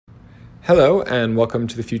Hello and welcome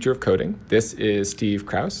to the Future of Coding. This is Steve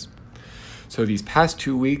Krause. So these past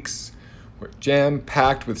 2 weeks were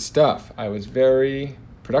jam-packed with stuff. I was very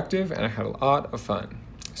productive and I had a lot of fun.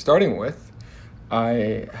 Starting with,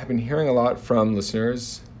 I have been hearing a lot from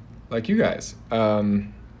listeners like you guys.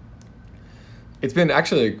 It's been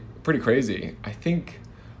actually pretty crazy. I think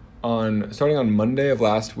starting on Monday of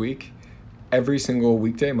last week, every single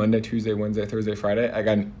weekday, Monday, Tuesday, Wednesday, Thursday, Friday, I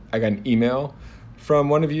got an email from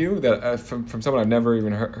one of you that from someone I've never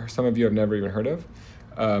even heard. Some of you I've never even heard of,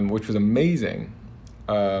 which was amazing.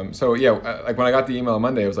 Like when I got the email on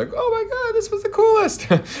Monday, I was like, "Oh my God, this was the coolest!"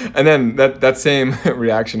 And then that same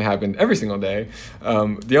reaction happened every single day.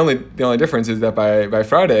 The only difference is that by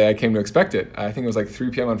Friday I came to expect it. I think it was like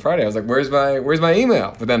 3 p.m. on Friday. I was like, "Where's my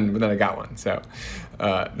email?" But then I got one. So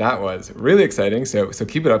that was really exciting. So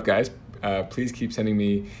keep it up, guys. Please keep sending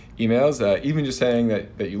me emails, even just saying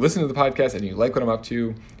that you listen to the podcast and you like what I'm up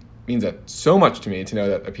to means that so much to me to know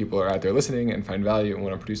that people are out there listening and find value in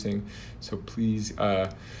what I'm producing. So please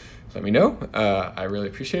let me know. I really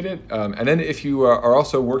appreciate it. And then if you are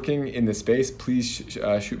also working in this space, please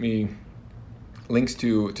shoot me links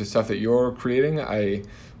to stuff that you're creating. I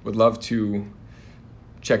would love to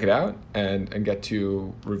check it out and get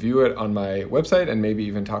to review it on my website and maybe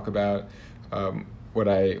even talk about what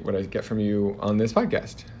I get from you on this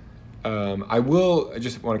podcast. I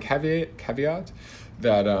just want to caveat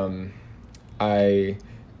that I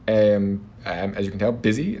am, as you can tell,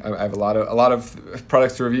 busy. I have a lot of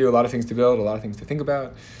products to review, a lot of things to build, a lot of things to think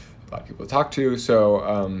about, a lot of people to talk to. So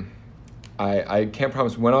I can't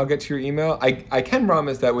promise when I'll get to your email. I can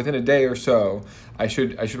promise that within a day or so, I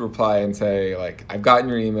should reply and say, like, I've gotten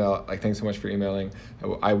your email. Like, thanks so much for emailing.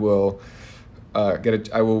 I will give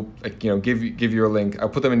you a link. I'll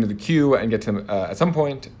put them into the queue and get to them at some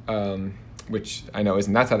point, which I know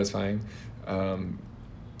isn't that satisfying,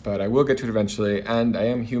 but I will get to it eventually. And I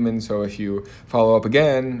am human, so if you follow up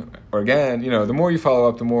again, the more you follow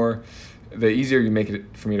up, the easier you make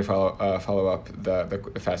it for me to follow up.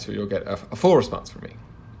 The faster you'll get a full response from me.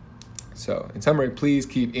 So in summary, please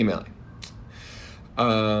keep emailing.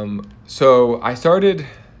 The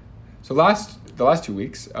last 2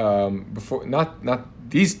 weeks, before not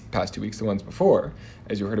these past 2 weeks, the ones before,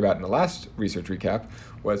 as you heard about in the last research recap,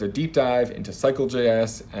 was a deep dive into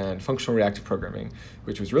Cycle.js and functional reactive programming,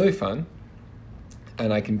 which was really fun.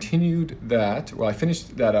 And I continued that. Well, I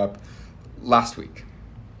finished that up last week.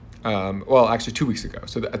 Actually 2 weeks ago.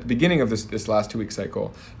 So at the beginning of this last 2 week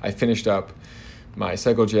cycle, I finished up my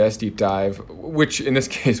Cycle.js deep dive, which in this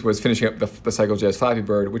case was finishing up the Cycle.js Flappy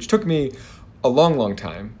Bird, which took me a long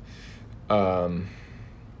time. I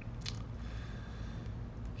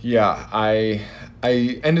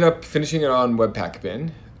ended up finishing it on Webpack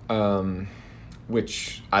Bin,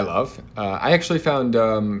 which I love. I actually found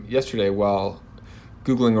yesterday while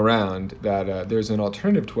Googling around that there's an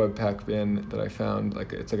alternative to Webpack Bin that I found.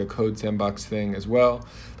 It's like a code sandbox thing as well.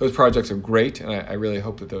 Those projects are great, and I really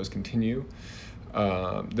hope that those continue.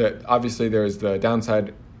 That obviously there's the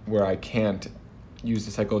downside where I can't use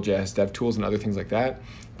the Cycle.js dev tools and other things like that.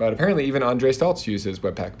 But apparently even Andre Staltz uses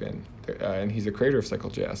Webpack Bin, and he's a creator of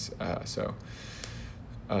Cycle.js.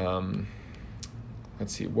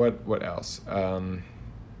 Let's see, what else?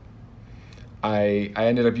 I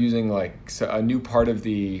ended up using a new part of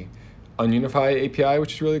the Ununify API,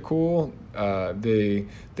 which is really cool. They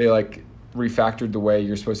refactored the way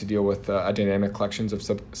you're supposed to deal with a dynamic collections of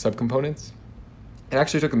subcomponents. It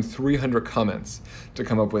actually took them 300 comments to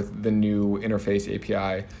come up with the new interface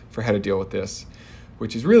API for how to deal with this,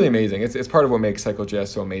 which is really amazing. It's part of what makes Cycle.js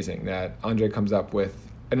so amazing, that Andre comes up with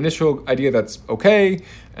an initial idea that's okay,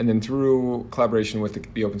 and then through collaboration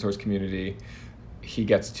with the open source community, he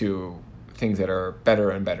gets to things that are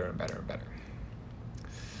better and better and better and better.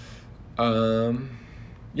 So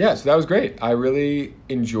that was great. I really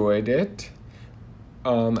enjoyed it.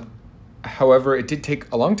 However, it did take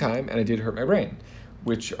a long time, and it did hurt my brain,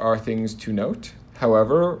 which are things to note.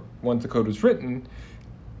 However, once the code was written,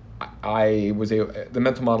 the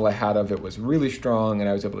mental model I had of it was really strong, and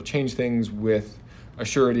I was able to change things with a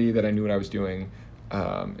surety that I knew what I was doing.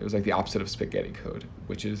 It was like the opposite of spaghetti code,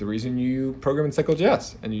 which is the reason you program in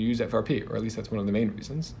Cycle.js and you use FRP, or at least that's one of the main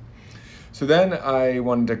reasons. So then I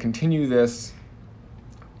wanted to continue this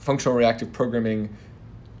functional reactive programming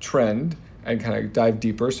trend and kind of dive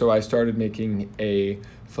deeper. So I started making a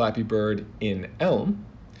Flappy Bird in Elm,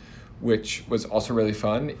 which was also really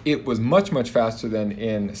fun. It was much faster than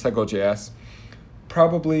in Cycle.js.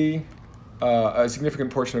 Probably a significant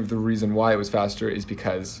portion of the reason why it was faster is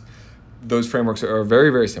because those frameworks are very,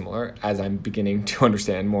 very similar, as I'm beginning to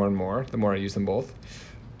understand more and more, the more I use them both.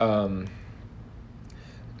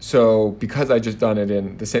 So because I just done it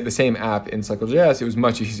in the same app in Cycle.js, it was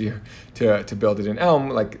much easier to build it in Elm.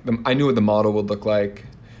 Like I knew what the model would look like.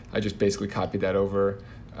 I just basically copied that over.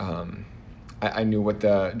 I knew what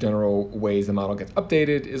the general ways the model gets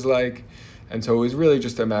updated is like. And so it was really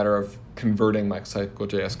just a matter of converting my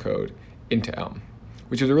Cycle.js code into Elm,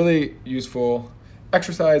 which was a really useful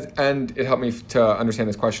exercise, and it helped me to understand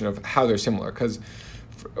this question of how they're similar. Because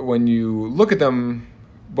when you look at them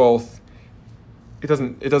both, it's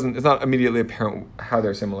not immediately apparent how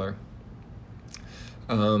they're similar.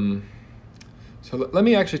 So let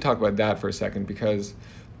me actually talk about that for a second, because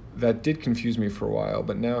that did confuse me for a while,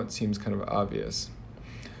 but now it seems kind of obvious.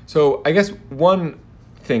 So I guess one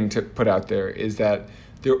thing to put out there is that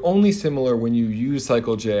they're only similar when you use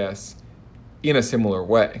Cycle.js in a similar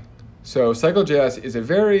way. So Cycle.js is a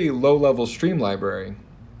very low-level stream library,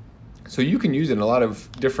 so you can use it in a lot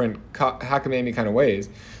of different cockamamie kind of ways.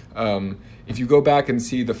 If you go back and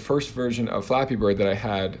see the first version of Flappy Bird that I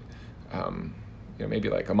had, maybe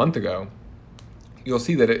like a month ago, you'll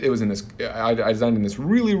see that it was in this. I designed in this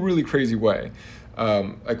really, really crazy way.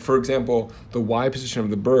 Like for example, the Y position of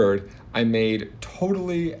the bird I made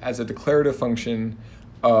totally as a declarative function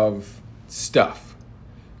of stuff.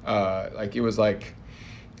 Like it was like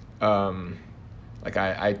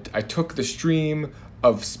I took the stream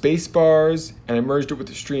of space bars and I merged it with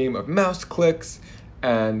the stream of mouse clicks,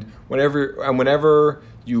 and whenever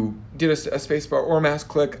you did a space bar or a mouse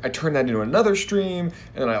click, I turned that into another stream,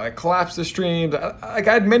 and then I collapsed the streams. I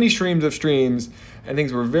had many streams of streams, and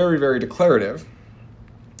things were very, very declarative,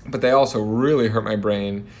 but they also really hurt my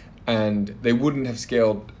brain, and they wouldn't have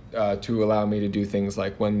scaled to allow me to do things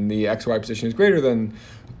like when the XY position is greater than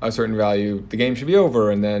a certain value, the game should be over,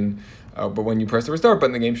 and then, but when you press the restart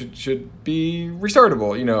button, the game should be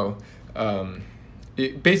restartable.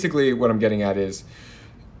 Basically, what I'm getting at is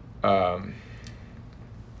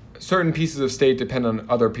certain pieces of state depend on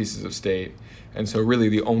other pieces of state, and so really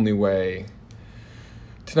the only way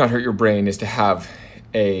to not hurt your brain is to have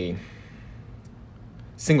a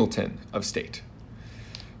singleton of state.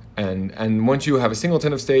 And once you have a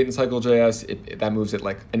singleton of state in Cycle.js, that moves it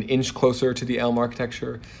like an inch closer to the Elm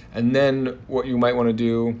architecture. And then what you might want to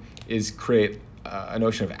do is create a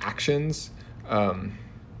notion of actions. And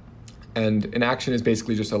an action is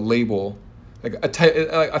basically just a label, like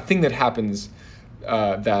a thing that happens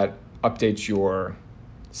that updates your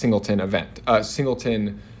singleton event,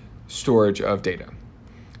 singleton storage of data.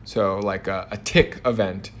 So like a tick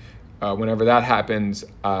event, whenever that happens,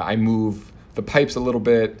 I move the pipes a little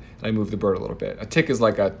bit and I move the bird a little bit. A tick is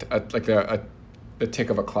like the tick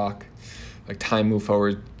of a clock, like time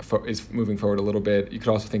is moving forward a little bit. You could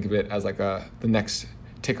also think of it as like the next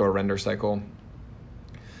tick of a render cycle.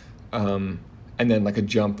 And then like a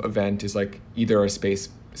jump event is like either a space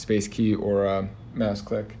key or a mouse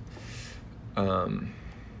click.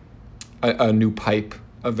 A new pipe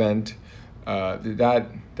event,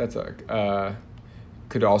 that's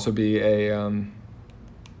could also be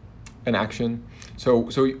an action. So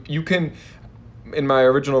you can, in my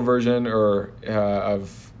original version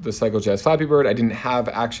of the Cycle.js Flappy Bird, I didn't have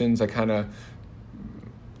actions. I kind of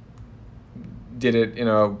did it in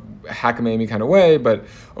a hackamamie kind of way, but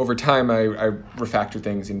over time I refactored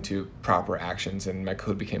things into proper actions, and my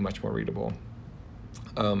code became much more readable.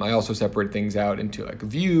 I also separate things out into like a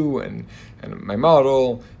view and my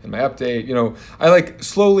model and my update. I like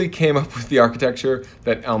slowly came up with the architecture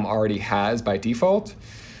that Elm already has by default.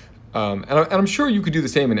 And I'm sure you could do the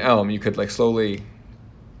same in Elm. You could like slowly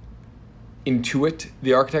intuit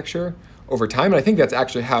the architecture over time. And I think that's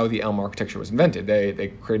actually how the Elm architecture was invented.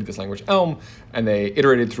 They created this language Elm, and they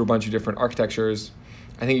iterated through a bunch of different architectures.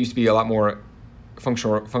 I think it used to be a lot more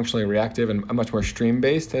functionally reactive and much more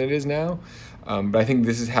stream-based than it is now. But I think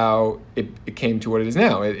this is how it came to what it is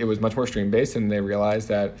now. It was much more stream-based, and they realized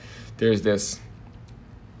that there's this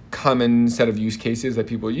common set of use cases that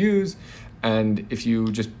people use, and if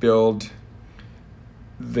you just build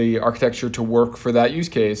the architecture to work for that use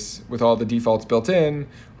case with all the defaults built in,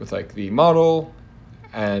 with like the model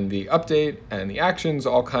and the update and the actions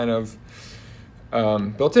all kind of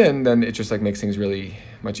built in, then it just like makes things really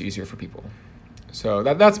much easier for people. So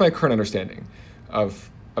that's my current understanding of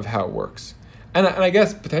how it works. And I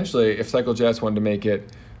guess potentially if Cycle.js wanted to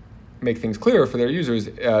make things clearer for their users,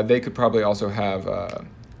 they could probably also have,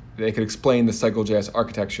 they could explain the Cycle.js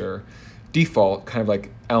architecture default, kind of like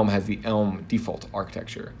Elm has the Elm default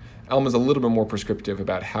architecture. Elm is a little bit more prescriptive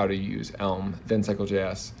about how to use Elm than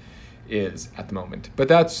Cycle.js is at the moment. But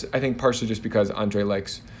that's, I think, partially just because Andre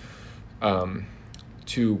likes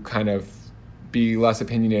to kind of be less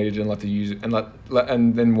opinionated and let the user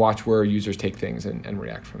and then watch where users take things and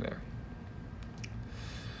react from there.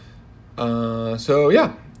 So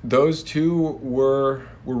yeah, those two were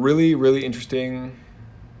really, really interesting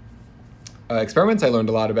experiments. I learned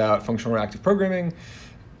a lot about functional reactive programming,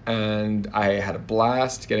 and I had a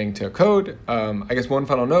blast getting to code. I guess one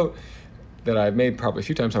final note that I've made probably a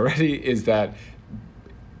few times already is that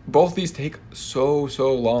both these take so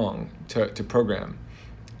long to program.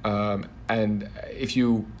 And if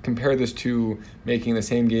you compare this to making the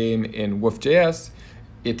same game in Woofjs,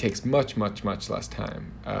 it takes much less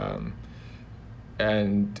time.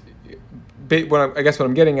 And what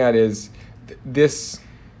I'm getting at is this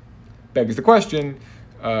begs the question,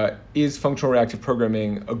 is functional reactive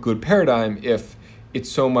programming a good paradigm if it's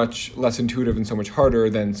so much less intuitive and so much harder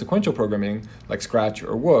than sequential programming like Scratch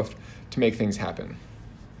or Woof to make things happen?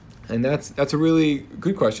 And that's a really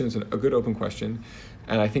good question. It's a good open question.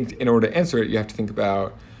 And I think in order to answer it, you have to think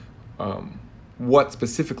about what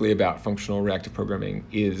specifically about functional reactive programming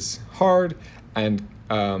is hard, and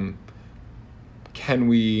can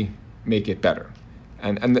we make it better?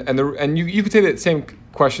 And you could say that same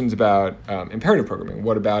questions about imperative programming.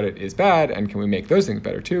 What about it is bad, and can we make those things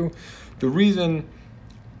better too? The reason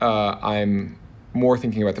I'm more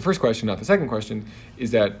thinking about the first question, not the second question,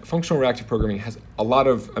 is that functional reactive programming has a lot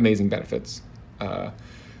of amazing benefits. I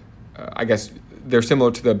guess they're similar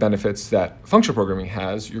to the benefits that functional programming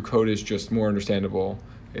has. Your code is just more understandable,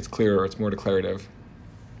 it's clearer, it's more declarative.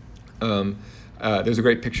 There's a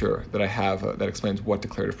great picture that I have that explains what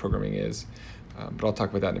declarative programming is, but I'll talk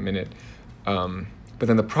about that in a minute. But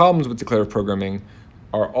then the problems with declarative programming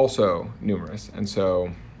are also numerous, and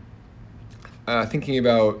so thinking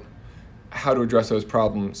about how to address those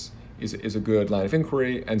problems is a good line of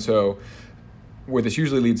inquiry. And so where this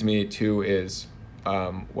usually leads me to is,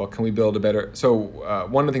 well, can we build a better... So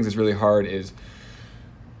one of the things that's really hard is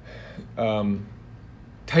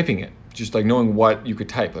typing it, just like knowing what you could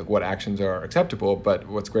type, like what actions are acceptable. But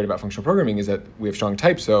what's great about functional programming is that we have strong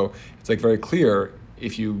types, so it's like very clear.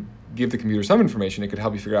 If you give the computer some information, it could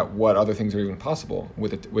help you figure out what other things are even possible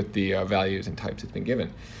with the values and types it's been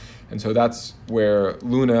given. And so that's where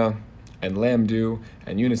Luna and Lambda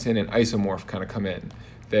and Unison and Isomorph kind of come in.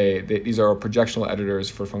 These are projectional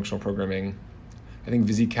editors for functional programming. I think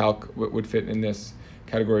VisiCalc would fit in this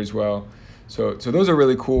category as well. So those are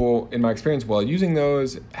really cool. In my experience while using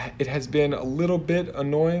those, it has been a little bit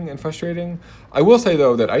annoying and frustrating. I will say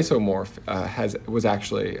though that Isomorph was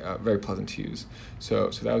actually very pleasant to use. So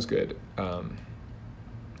that was good. And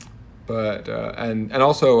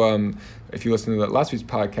also if you listen to the last week's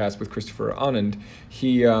podcast with Christopher Anand,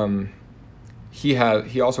 he also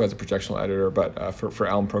has a projectional editor, but for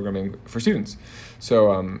Elm programming for students.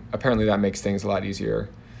 So apparently that makes things a lot easier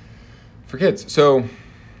for kids. So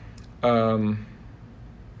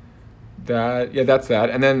that's that.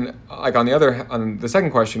 And then like on the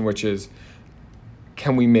second question, which is,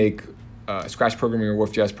 can we make Scratch programming or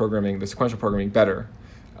Woofjs programming, the sequential programming, better?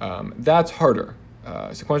 That's harder.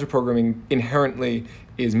 Sequential programming inherently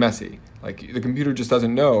is messy. Like the computer just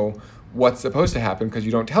doesn't know what's supposed to happen because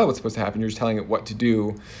you don't tell it what's supposed to happen. You're just telling it what to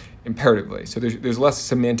do imperatively. So there's less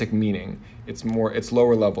semantic meaning. It's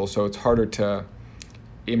lower level, so it's harder to,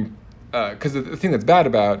 because the thing that's bad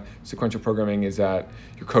about sequential programming is that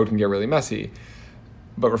your code can get really messy,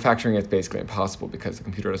 but refactoring it's basically impossible because the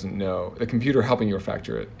computer doesn't know. The computer helping you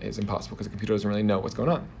refactor it is impossible because the computer doesn't really know what's going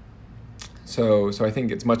on. So I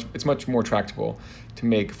think it's much more tractable to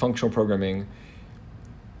make functional programming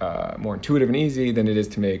more intuitive and easy than it is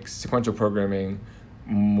to make sequential programming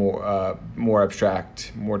more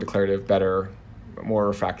abstract, more declarative, better,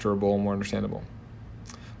 more refactorable, more understandable,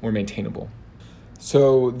 more maintainable.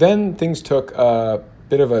 So then things took a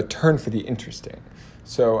bit of a turn for the interesting.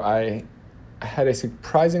 So I had a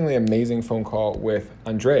surprisingly amazing phone call with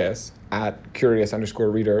Andreas at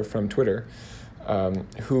curious_reader from Twitter,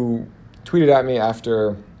 who tweeted at me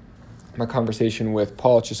after my conversation with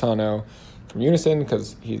Paul Chisano from Unison,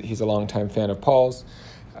 because he's a longtime fan of Paul's.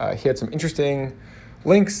 He had some interesting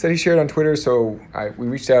links that he shared on Twitter, so we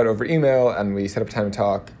reached out over email and we set up time to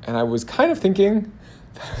talk. And I was kind of thinking,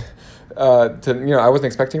 I wasn't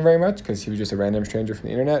expecting very much because he was just a random stranger from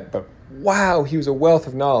the internet, but wow, he was a wealth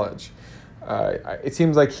of knowledge. It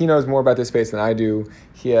seems like he knows more about this space than I do.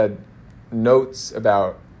 He had notes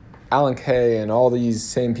about Alan Kay and all these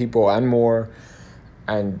same people and more,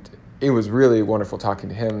 and it was really wonderful talking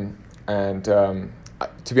to him. And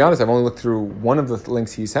to be honest, I've only looked through one of the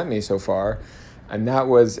links he sent me so far, and that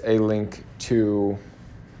was a link to,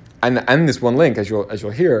 and this one link, as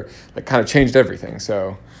you'll hear, that kind of changed everything.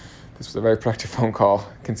 So this was a very productive phone call,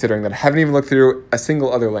 considering that I haven't even looked through a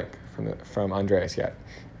single other link from Andreas yet.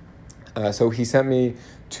 So he sent me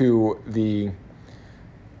to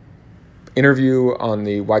interview on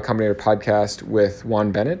the Y Combinator podcast with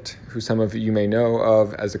Juan Bennett, who some of you may know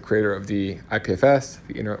of as the creator of the IPFS,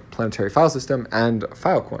 the Interplanetary File System, and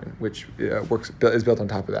Filecoin, which is built on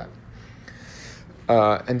top of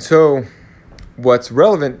that. And so what's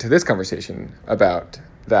relevant to this conversation about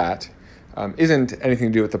that isn't anything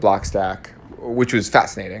to do with the block stack, which was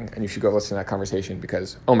fascinating, and you should go listen to that conversation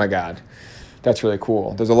because, oh my God, that's really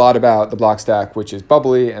cool. There's a lot about the block stack, which is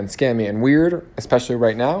bubbly and scammy and weird, especially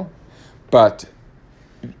right now. But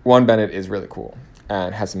Juan Bennett is really cool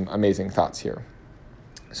and has some amazing thoughts here.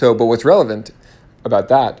 But what's relevant about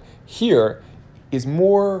that here is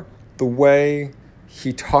more the way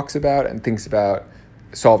he talks about and thinks about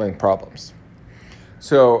solving problems.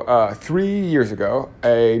 So 3 years ago,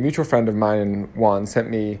 a mutual friend of mine and Juan sent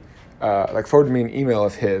me, forwarded me an email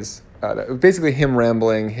of his, that was basically him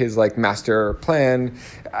rambling his master plan.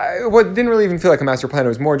 What didn't really even feel like a master plan. It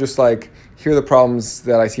was more just here are the problems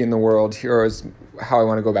that I see in the world. Here is how I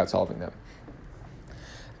want to go about solving them.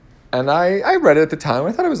 And I read it at the time.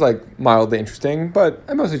 I thought it was mildly interesting, but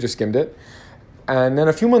I mostly just skimmed it. And then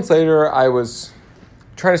a few months later, I was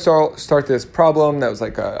trying to start this problem that was a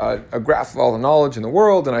graph of all the knowledge in the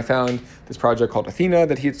world. And I found this project called Athena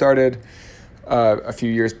that he had started a few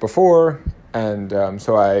years before. And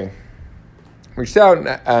so I reached out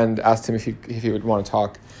and asked him if he would want to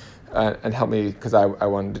talk and help me because I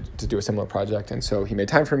wanted to do a similar project. And so he made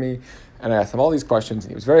time for me, and I asked him all these questions,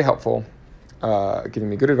 and he was very helpful, giving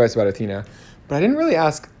me good advice about Athena. But I didn't really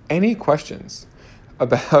ask any questions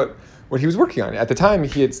about what he was working on. At the time,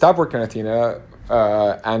 he had stopped working on Athena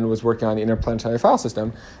and was working on the Interplanetary File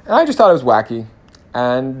System, and I just thought it was wacky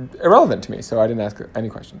and irrelevant to me, so I didn't ask any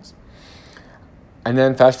questions. And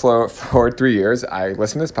then fast forward 3 years, I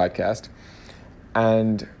listened to this podcast,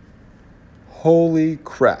 and holy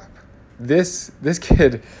crap, this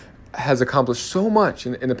kid has accomplished so much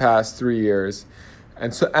in the past 3 years,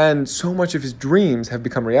 and so much of his dreams have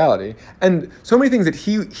become reality, and so many things that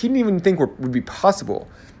he didn't even think would be possible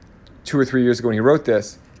 2 or 3 years ago when he wrote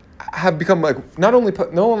this have become not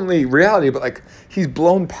only reality, but he's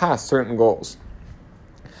blown past certain goals.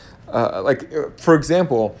 For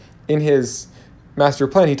example, in his master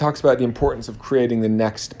plan, he talks about the importance of creating the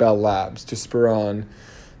next Bell Labs to spur on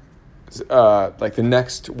the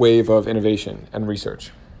next wave of innovation and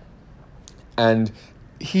research. And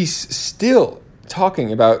he's still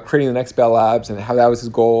talking about creating the next Bell Labs and how that was his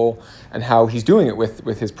goal and how he's doing it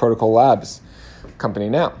with his Protocol Labs company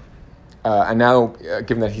now. And now,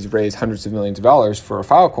 given that he's raised hundreds of millions of dollars for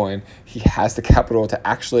Filecoin, he has the capital to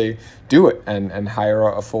actually do it and hire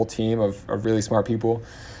a full team of really smart people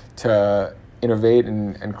to innovate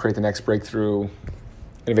and create the next breakthrough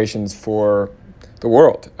innovations for the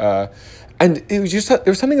world. And it was there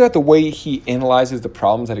was something about the way he analyzes the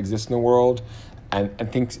problems that exist in the world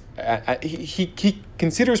and thinks, he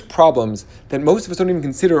considers problems that most of us don't even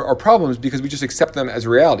consider are problems because we just accept them as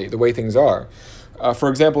reality, the way things are. For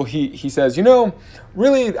example, he says,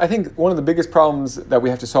 really, I think one of the biggest problems that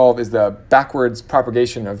we have to solve is the backwards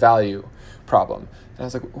propagation of value problem. And I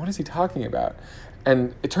was like, what is he talking about?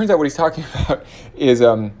 And it turns out what he's talking about is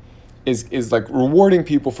rewarding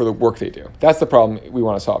people for the work they do. That's the problem we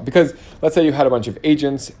want to solve. Because let's say you had a bunch of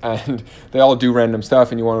agents and they all do random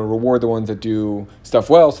stuff, and you want to reward the ones that do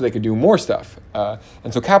stuff well so they can do more stuff.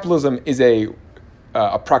 And so capitalism is a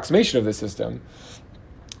approximation of the system,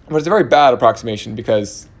 but it's a very bad approximation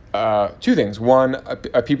because two things. One,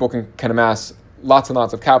 people can amass lots and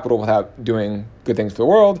lots of capital without doing good things for the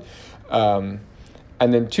world. And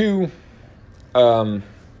then two,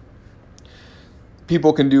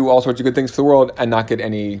 people can do all sorts of good things for the world and not get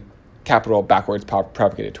any capital backwards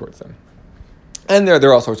propagated towards them. And there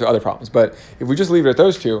are all sorts of other problems. But if we just leave it at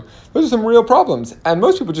those two, those are some real problems. And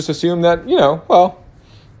most people just assume that,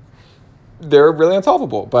 they're really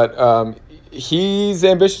unsolvable. But he's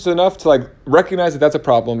ambitious enough to recognize that that's a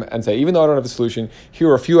problem and say, even though I don't have the solution, here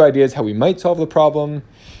are a few ideas how we might solve the problem.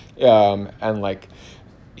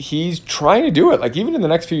 He's trying to do it. Even in the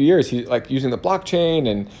next few years, he's using the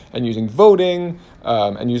blockchain and using voting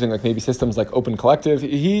and using maybe systems like Open Collective.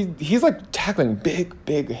 He's tackling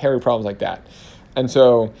big hairy problems like that. And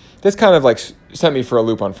so this kind of sent me for a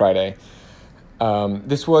loop on Friday.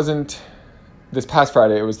 This wasn't this past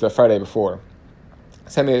Friday. It was the Friday before.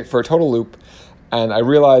 Sent me for a total loop, and I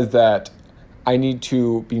realized that I need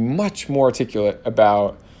to be much more articulate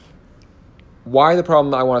about why the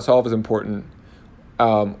problem that I want to solve is important.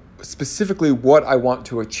 Specifically what I want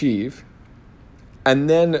to achieve, and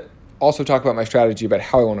then also talk about my strategy about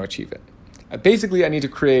how I want to achieve it. Basically, I need to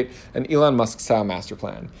create an Elon Musk style master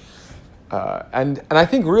plan. And I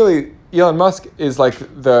think really Elon Musk is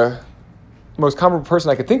the most comparable person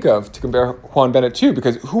I could think of to compare Juan Bennett to,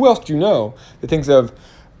 because who else do you know that thinks of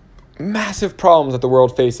massive problems that the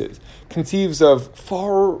world faces, conceives of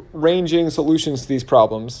far-ranging solutions to these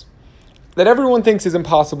problems that everyone thinks is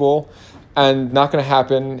impossible and not going to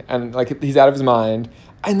happen, and like he's out of his mind,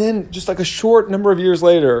 and then just like a short number of years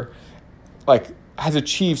later, like has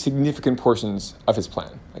achieved significant portions of his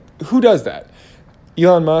plan. Like, who does that?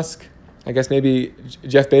 Elon Musk, I guess maybe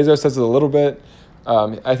Jeff Bezos does it a little bit.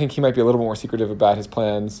 I think he might be a little more secretive about his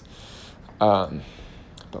plans. But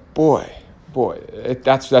boy,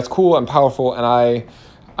 that's cool and powerful, and I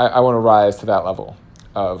want to rise to that level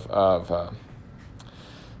of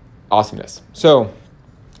awesomeness. So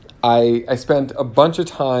I spent a bunch of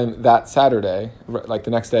time that Saturday, like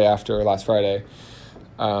the next day after last Friday.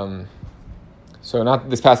 So not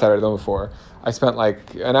this past Saturday, the one before. I spent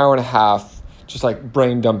like an hour and a half just like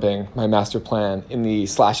brain dumping my master plan in the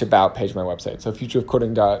 /about page of my website. So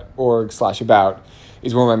futureofcoding.org/about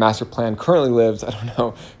is where my master plan currently lives. I don't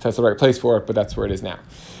know if that's the right place for it, but that's where it is now.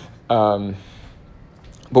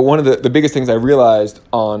 But one of the biggest things I realized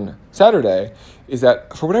on Saturday is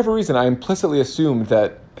that for whatever reason, I implicitly assumed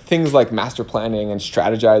that things like master planning and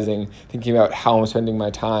strategizing, thinking about how I'm spending my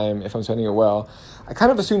time, if I'm spending it well, I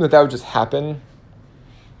kind of assumed that would just happen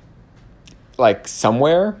like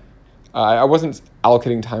somewhere. I wasn't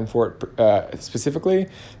allocating time for it specifically.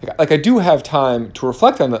 Like I do have time to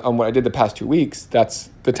reflect on what I did the past 2 weeks. That's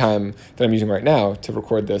the time that I'm using right now to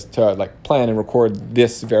record this, to like plan and record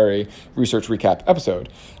this very research recap episode.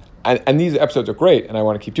 And these episodes are great, and I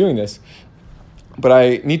want to keep doing this. But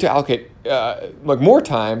I need to allocate like more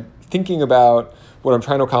time thinking about what I'm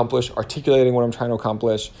trying to accomplish, articulating what I'm trying to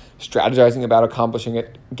accomplish, strategizing about accomplishing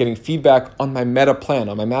it, getting feedback on my meta plan,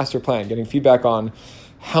 on my master plan, getting feedback on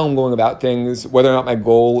how I'm going about things, whether or not my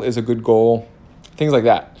goal is a good goal, things like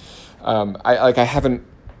that. I haven't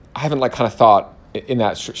like kind of thought in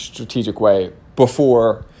that strategic way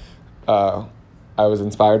before I was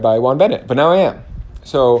inspired by Juan Bennett, but now I am.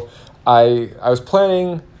 So I was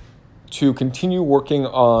planning to continue working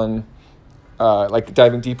on like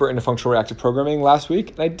diving deeper into functional reactive programming last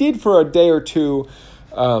week, and I did for a day or two,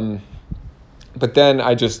 but then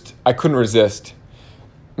I couldn't resist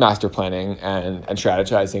master planning and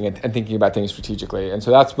strategizing and thinking about things strategically. And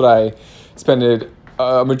so that's what I spent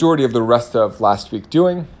a majority of the rest of last week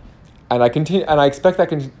doing. And I expect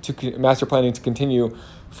that master planning to continue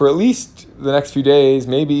for at least the next few days,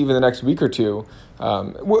 maybe even the next week or two,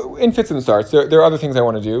 in fits and starts. There are other things I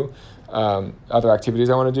want to do, other activities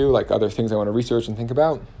I want to do, like other things I want to research and think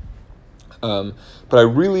about. But I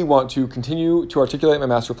really want to continue to articulate my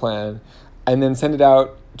master plan and then send it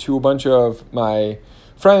out to a bunch of my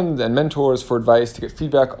friends and mentors for advice to get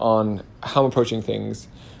feedback on how I'm approaching things,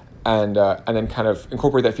 and then kind of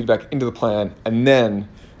incorporate that feedback into the plan, and then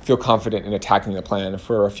feel confident in attacking the plan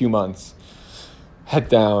for a few months, head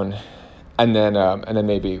down, and then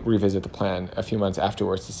maybe revisit the plan a few months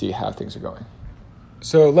afterwards to see how things are going.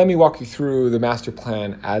 So let me walk you through the master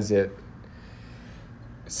plan as it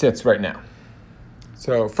sits right now.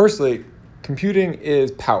 So firstly, computing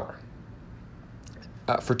is power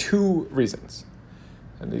for two reasons.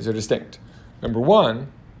 And these are distinct. Number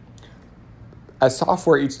one, as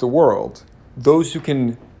software eats the world, those who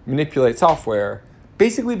can manipulate software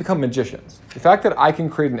basically become magicians. The fact that I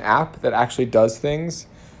can create an app that actually does things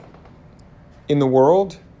in the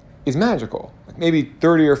world is magical. Like maybe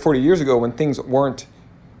 30 or 40 years ago, when things weren't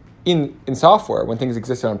in software, when things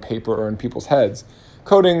existed on paper or in people's heads,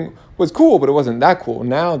 coding was cool, but it wasn't that cool.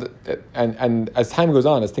 Now, and as time goes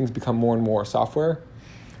on, as things become more and more software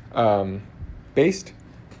based,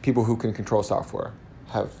 people who can control software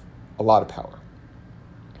have a lot of power.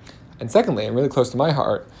 And secondly, and really close to my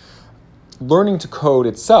heart, learning to code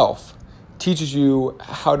itself teaches you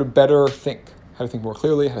how to better think, how to think more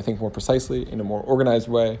clearly, how to think more precisely, in a more organized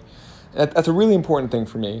way. And that's a really important thing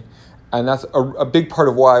for me. And that's a big part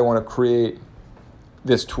of why I want to create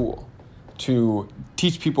this tool, to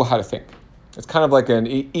teach people how to think. It's kind of like an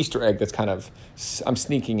Easter egg that's I'm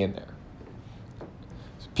sneaking in there.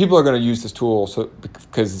 People are going to use this tool so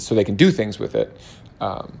they can do things with it.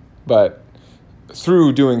 But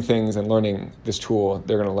through doing things and learning this tool,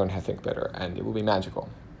 they're going to learn how to think better, and it will be magical.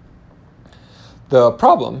 The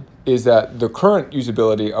problem is that the current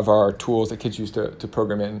usability of our tools that kids use to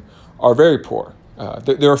program in are very poor.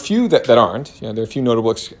 There are a few that aren't. There are a few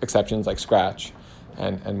notable exceptions like Scratch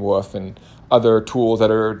and Woof and other tools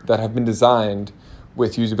that have been designed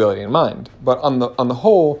with usability in mind. But on the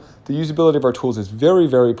whole, the usability of our tools is very,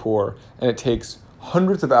 very poor, and it takes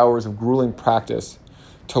hundreds of hours of grueling practice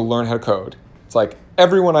to learn how to code. It's like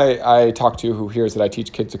everyone I talk to who hears that I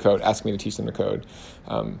teach kids to code asks me to teach them to code,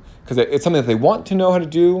 because it's something that they want to know how to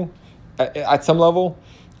do at some level,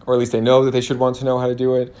 or at least they know that they should want to know how to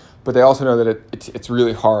do it, but they also know that it's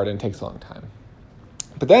really hard and takes a long time.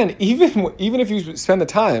 But then even if you spend the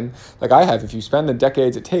time, like I have, if you spend the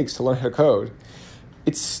decades it takes to learn how to code,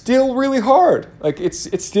 it's still really hard. Like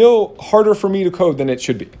it's still harder for me to code than it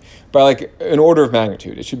should be, by like an order of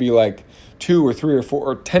magnitude. It should be like 2 or 3 or 4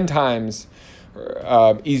 or 10 times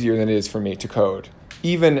easier than it is for me to code,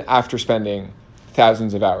 even after spending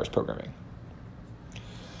thousands of hours programming.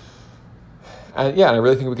 And I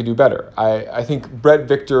really think we could do better. I think Bret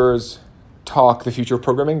Victor's talk, The Future of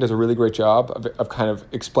Programming, does a really great job of kind of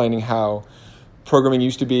explaining how programming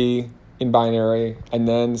used to be in binary, and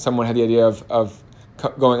then someone had the idea of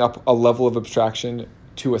going up a level of abstraction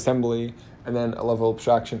to assembly, and then a level of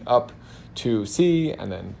abstraction up to C, and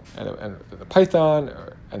then and Python,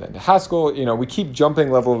 and then to Haskell. We keep jumping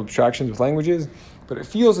level of abstractions with languages, but it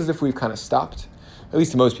feels as if we've kind of stopped, at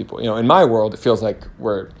least to most people. In my world, it feels like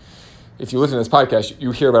if you listen to this podcast,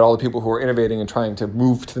 you hear about all the people who are innovating and trying to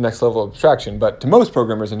move to the next level of abstraction. But to most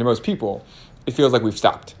programmers and to most people, it feels like we've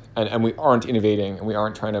stopped, and we aren't innovating, and we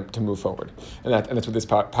aren't trying to move forward. And that's what this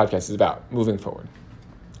podcast is about, moving forward,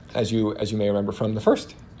 as you may remember from the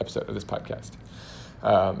first episode of this podcast.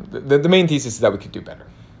 The main thesis is that we could do better.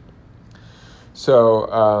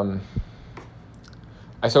 So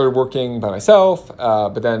I started working by myself,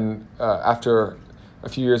 but then after a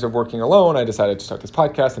few years of working alone, I decided to start this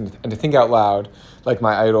podcast and to think out loud, like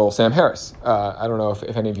my idol, Sam Harris. I don't know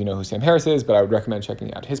if any of you know who Sam Harris is, but I would recommend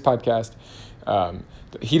checking out his podcast.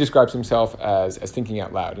 He describes himself as thinking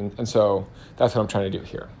out loud, and so that's what I'm trying to do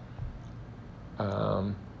here.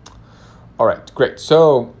 All right, great.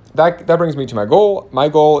 So that brings me to my goal. My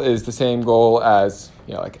goal is the same goal as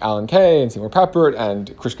like Alan Kay and Seymour Papert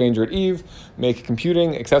and Chris Granger at Eve, make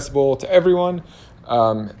computing accessible to everyone,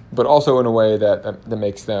 but also in a way that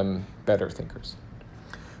makes them better thinkers.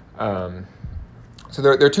 So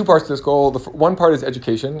there are 2 parts to this goal. One part is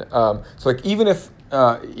education. So like even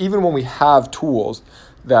when we have tools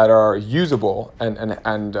that are usable and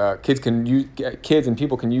kids and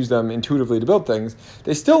people can use them intuitively to build things,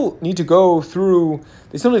 they still need to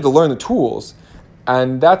learn the tools.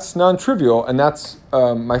 And that's non-trivial, and that's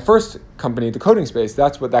my first company, The Coding Space.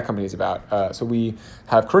 That's what that company is about. So we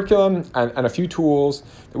have curriculum and a few tools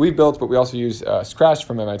that we've built, but we also use Scratch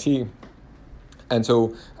from MIT.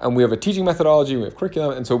 And we have a teaching methodology, we have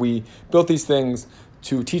curriculum, and so we built these things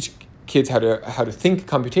to teach kids how to think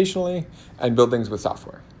computationally and build things with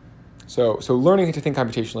software. So learning to think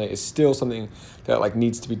computationally is still something that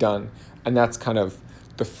needs to be done, and that's kind of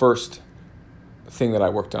the first thing that I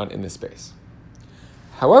worked on in this space.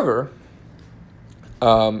 However,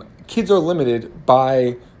 kids are limited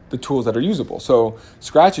by the tools that are usable. So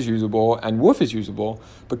Scratch is usable and Woof is usable,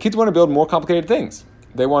 but kids want to build more complicated things.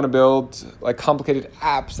 They want to build complicated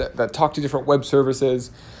apps that talk to different web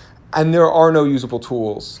services, and there are no usable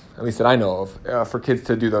tools, at least that I know of, for kids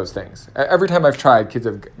to do those things. Every time I've tried, kids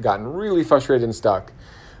have gotten really frustrated and stuck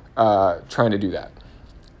trying to do that,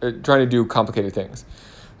 trying to do complicated things.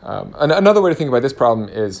 Another way to think about this problem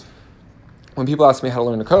is, when people ask me how to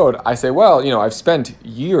learn to code, I say, well, I've spent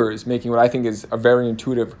years making what I think is a very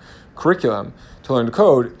intuitive curriculum to learn to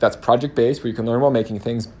code that's project-based, where you can learn while making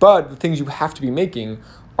things, but the things you have to be making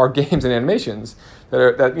are games and animations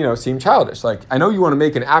that seem childish. Like, I know you want to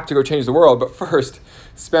make an app to go change the world, but first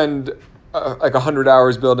spend 100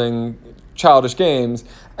 hours building childish games,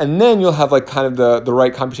 and then you'll have kind of the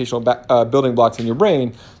right computational building blocks in your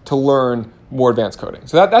brain to learn more advanced coding.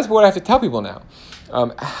 So that's what I have to tell people now.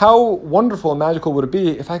 How wonderful and magical would it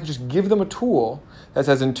be if I could just give them a tool that's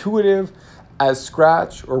as intuitive as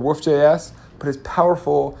Scratch or Woof.js, but as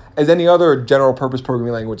powerful as any other general purpose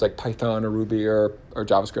programming language like Python or Ruby or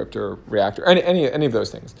JavaScript or React or any of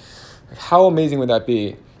those things. How amazing would that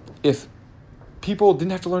be if people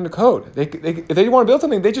didn't have to learn to code? If they want to build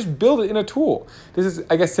something, they just build it in a tool. This is,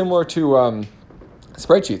 I guess, similar to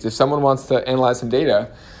spreadsheets. If someone wants to analyze some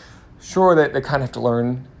data, sure, they kind of have to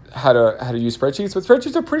learn how to use spreadsheets, but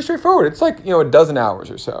spreadsheets are pretty straightforward. It's a dozen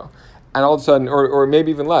hours or so, and all of a sudden, or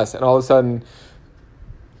maybe even less, and all of a sudden,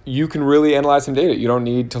 you can really analyze some data. You don't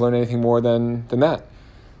need to learn anything more than that.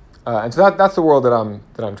 And so that's the world that I'm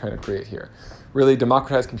trying to create here. Really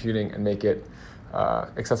democratize computing and make it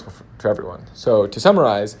accessible to everyone. So to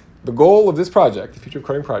summarize, the goal of this project, the Future of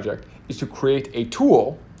Coding project, is to create a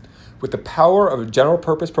tool with the power of a general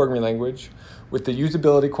purpose programming language with the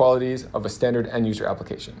usability qualities of a standard end user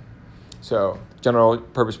application. So general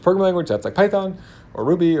purpose programming language, that's like Python or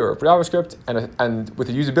Ruby or JavaScript, and with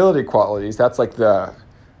the usability qualities, that's like the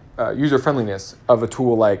user friendliness of a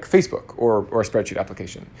tool like Facebook or a spreadsheet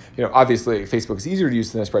application. Obviously Facebook is easier to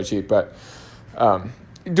use than a spreadsheet, but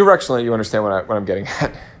directionally you understand what I'm getting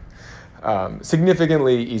at.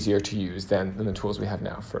 Significantly easier to use than the tools we have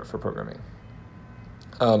now for programming.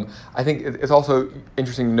 I think it's also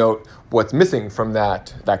interesting to note what's missing from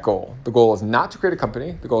that goal. The goal is not to create a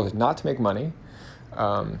company. The goal is not to make money.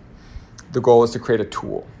 The goal is to create a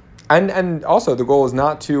tool. And also the goal is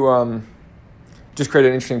not to just create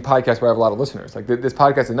an interesting podcast where I have a lot of listeners. Like this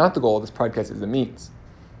podcast is not the goal. This podcast is the means.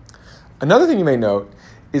 Another thing you may note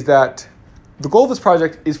is that the goal of this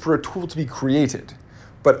project is for a tool to be created.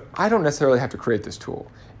 But I don't necessarily have to create this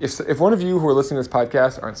tool. If one of you who are listening to this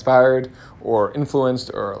podcast are inspired or influenced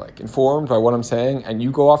or informed by what I'm saying, and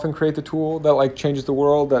you go off and create the tool that changes the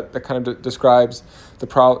world, that kind of describes the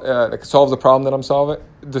problem, that solves the problem that I'm solving,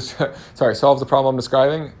 solves the problem I'm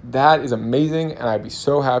describing, that is amazing, and I'd be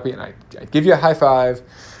so happy, and I'd give you a high five,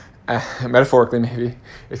 metaphorically maybe,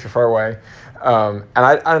 if you're far away. And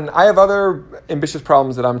I have other ambitious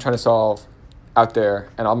problems that I'm trying to solve out there,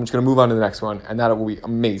 and I'm just going to move on to the next one, and that will be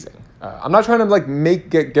amazing. I'm not trying to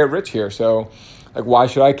get rich here, so why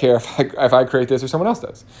should I care if I create this or someone else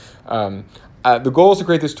does? The goal is to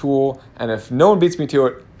create this tool, and if no one beats me to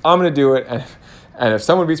it, I'm going to do it, and if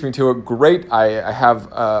someone beats me to it, great. I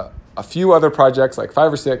have a few other projects, 5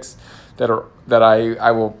 or 6, that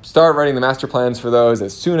I will start writing the master plans for those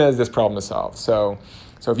as soon as this problem is solved. So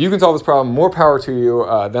if you can solve this problem, more power to you.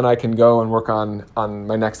 Then I can go and work on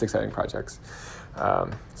my next exciting projects.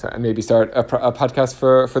 And maybe start a podcast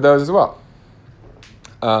for those as well.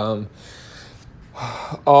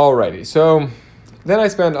 Alrighty, so then I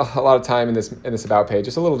spend a lot of time in this about page.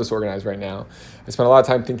 It's a little disorganized right now. I spent a lot of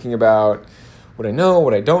time thinking about what I know,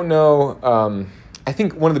 what I don't know. I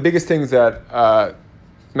think one of the biggest things that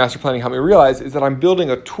master planning helped me realize is that I'm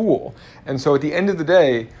building a tool. And so at the end of the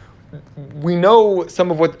day, we know some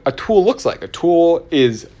of what a tool looks like. A tool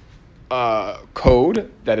is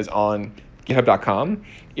code that is on GitHub.com.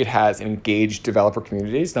 It has an engaged developer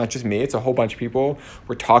community. It's not just me. It's a whole bunch of people.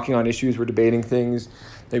 We're talking on issues. We're debating things.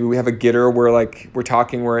 Maybe we have a Gitter where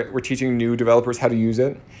we're teaching new developers how to use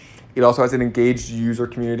it. It also has an engaged user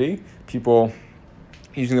community. People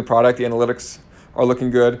using the product. The analytics are looking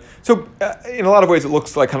good. So in a lot of ways, it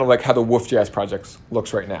looks like how the Woofjs projects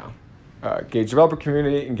looks right now. Engaged developer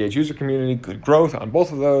community, engaged user community, good growth on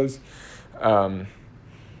both of those.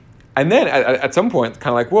 And then at some point,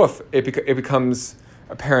 kind of like Woof, it becomes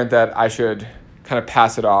apparent that I should kind of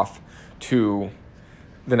pass it off to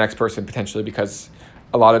the next person potentially, because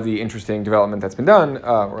a lot of the interesting development that's been done,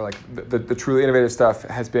 or the truly innovative stuff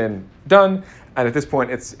has been done. And at this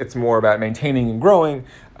point, it's more about maintaining and growing,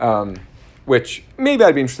 which maybe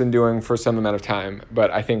I'd be interested in doing for some amount of time.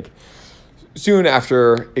 But I think soon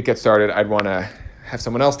after it gets started, I'd want to have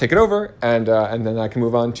someone else take it over, and then I can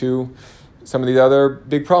move on to some of these other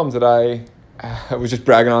big problems that I was just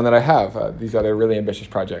bragging on that I have. These other really ambitious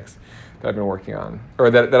projects that I've been working on, or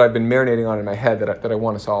that I've been marinating on in my head that I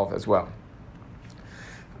want to solve as well.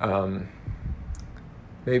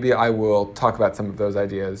 Maybe I will talk about some of those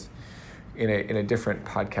ideas in a different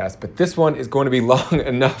podcast, but this one is going to be long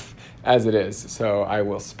enough as it is, so I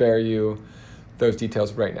will spare you those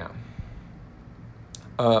details right now.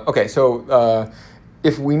 Okay, so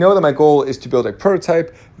if we know that my goal is to build a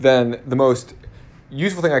prototype, then the most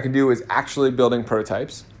useful thing I can do is actually building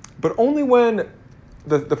prototypes, but only when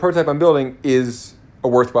the prototype I'm building is a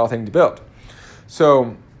worthwhile thing to build.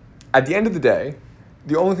 So at the end of the day,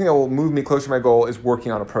 the only thing that will move me closer to my goal is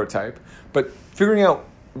working on a prototype, but figuring out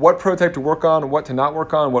what prototype to work on, what to not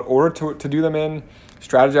work on, what order to do them in,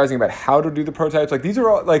 strategizing about how to do the prototypes, these are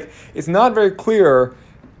all, it's not very clear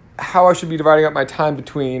how I should be dividing up my time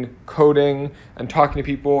between coding and talking to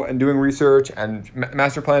people and doing research and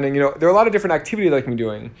master planning. There are a lot of different activities I can be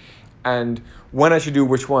doing, and when I should do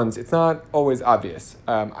which ones, it's not always obvious.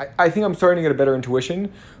 I think I'm starting to get a better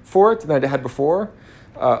intuition for it than I had before.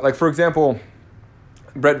 For example,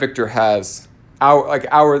 Bret Victor has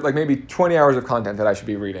maybe 20 hours of content that I should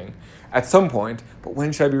be reading at some point, but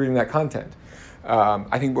when should I be reading that content?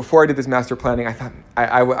 I think before I did this master planning, I thought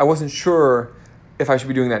I wasn't sure if I should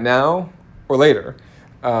be doing that now or later.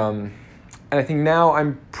 And I think now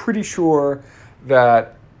I'm pretty sure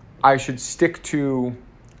that I should stick to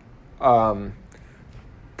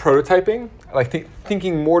prototyping,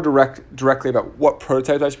 thinking more directly about what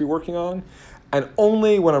prototypes I should be working on. And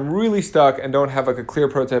only when I'm really stuck and don't have a clear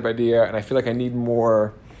prototype idea and I feel like I need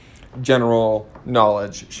more general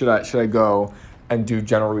knowledge, should I go and do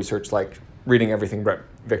general research, like reading everything Bret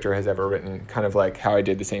Victor has ever written, kind of like how I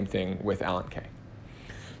did the same thing with Alan Kay.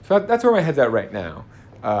 So that's where my head's at right now.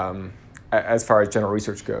 as far as general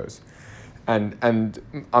research goes. And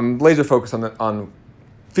I'm laser focused on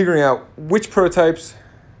figuring out which prototypes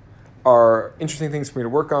are interesting things for me to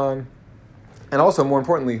work on, and also, more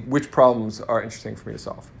importantly, which problems are interesting for me to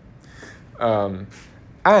solve.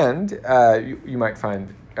 You might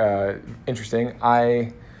find interesting,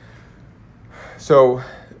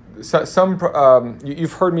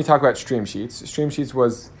 you've heard me talk about Streamsheets. Streamsheets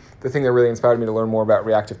was the thing that really inspired me to learn more about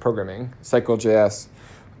reactive programming, Cycle.js,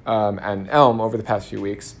 and Elm over the past few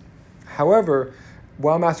weeks. However,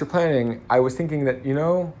 while master planning, I was thinking that,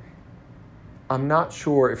 I'm not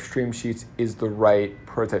sure if Streamsheets is the right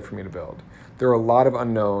prototype for me to build. There are a lot of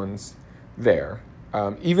unknowns there.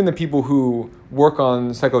 Even the people who work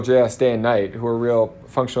on Cycle.js day and night, who are real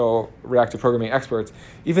functional reactive programming experts,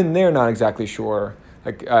 even they're not exactly sure.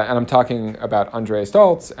 And I'm talking about Andre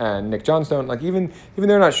Staltz and Nick Johnstone. Even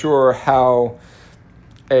they're not sure how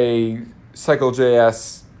a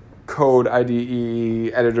Cycle.js code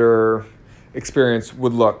IDE editor experience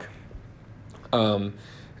would look. And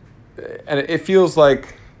it feels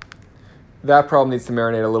like that problem needs to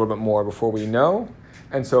marinate a little bit more before we know.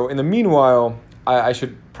 And so in the meanwhile, I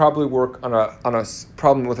should probably work on a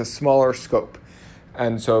problem with a smaller scope.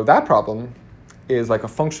 And so that problem is like a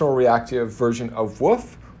functional reactive version of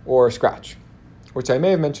Woof or Scratch, which I may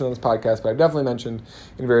have mentioned on this podcast, but I've definitely mentioned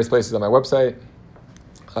in various places on my website.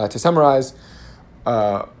 To summarize,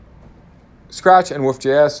 Scratch and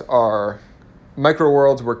Woof.js are micro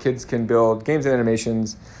worlds where kids can build games and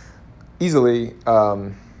animations easily,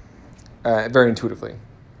 very intuitively.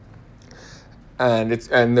 And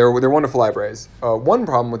they're wonderful libraries. One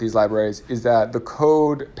problem with these libraries is that the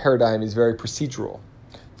code paradigm is very procedural,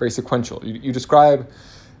 very sequential. You describe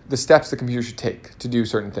the steps the computer should take to do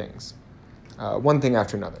certain things, one thing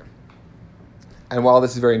after another. And while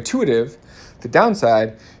this is very intuitive, the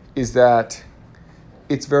downside is that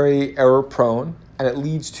it's very error prone and it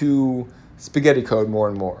leads to spaghetti code more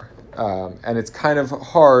and more. And it's kind of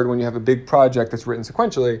hard when you have a big project that's written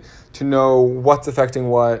sequentially to know what's affecting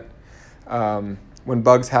what. When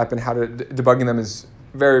bugs happen, how to debugging them is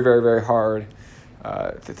very, very, very hard.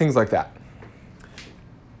 Things like that.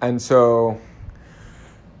 And so,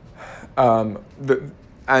 the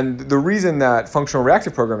reason that functional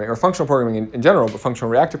reactive programming, or functional programming in general, but functional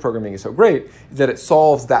reactive programming is so great, is that it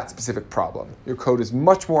solves that specific problem. Your code is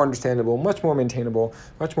much more understandable, much more maintainable,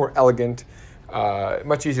 much more elegant,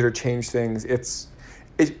 much easier to change things. It's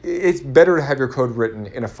better to have your code written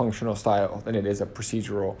in a functional style than it is a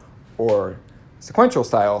procedural or sequential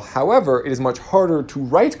style. However, it is much harder to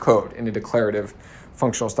write code in a declarative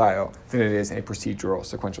functional style than it is in a procedural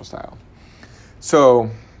sequential style. So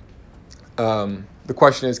the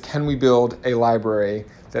question is, can we build a library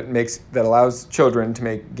that allows children to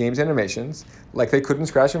make games and animations like they could in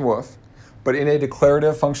Scratch and Woof, but in a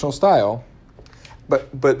declarative functional style?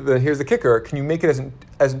 But here's the kicker: can you make it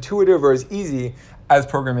as intuitive or as easy as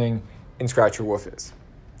programming in Scratch or Woof is?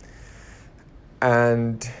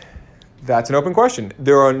 And that's an open question.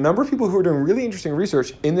 There are a number of people who are doing really interesting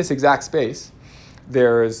research in this exact space.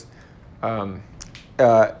 There's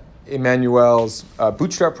Emmanuel's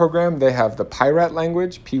Bootstrap program. They have the Pyret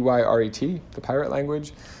language, Pyret, the Pyret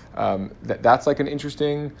language. That's like an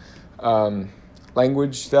interesting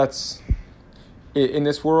language that's in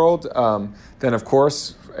this world. Then, of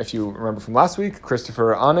course, if you remember from last week,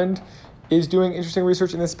 Christopher Anand is doing interesting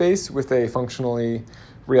research in this space with a functionally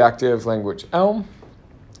reactive language, Elm,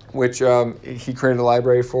 which he created a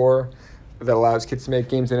library for that allows kids to make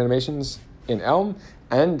games and animations in Elm.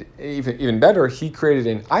 And even better, he created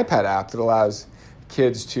an iPad app that allows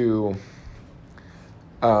kids to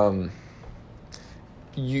an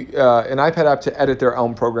iPad app to edit their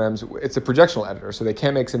Elm programs. It's a projectional editor, so they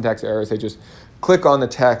can't make syntax errors. They just click on the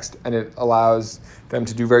text, and it allows them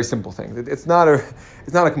to do very simple things. It's not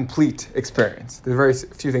a complete experience. There's very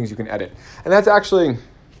few things you can edit, and that's actually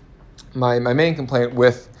my main complaint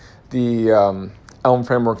with the Elm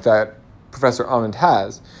framework that Professor Anand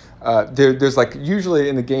has. There's like usually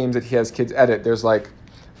in the games that he has kids edit, there's like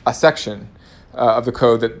a section of the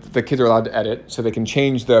code that the kids are allowed to edit, so they can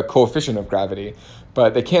change the coefficient of gravity,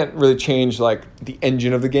 but they can't really change like the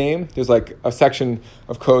engine of the game. There's like a section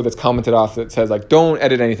of code that's commented off that says like, don't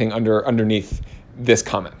edit anything underneath this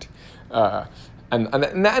comment.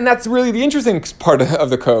 And that's really the interesting part of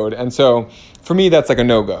the code. And so for me, that's like a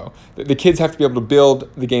no-go. The kids have to be able to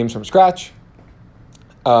build the games from scratch.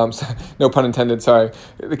 No pun intended, sorry.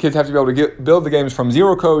 The kids have to be able to build the games from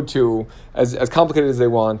zero code to as complicated as they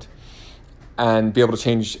want and be able to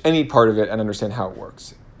change any part of it and understand how it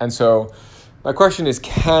works. And so my question is,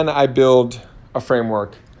 can I build a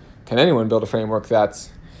framework? Can anyone build a framework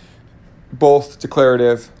that's both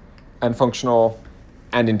declarative and functional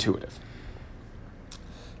and intuitive?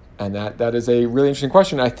 And that is a really interesting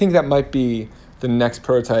question. I think that might be the next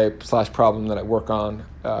prototype / problem that I work on.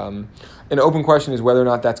 An open question is whether or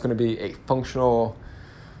not that's going to be a functional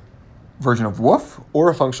version of Woof or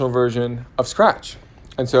a functional version of Scratch.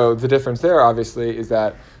 And so the difference there, obviously, is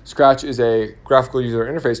that Scratch is a graphical user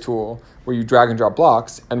interface tool where you drag and drop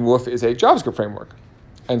blocks, and Woof is a JavaScript framework.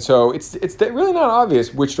 And so it's really not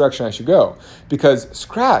obvious which direction I should go, because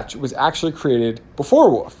Scratch was actually created before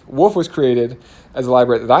Woof. Woof was created as a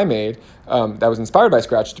library that I made that was inspired by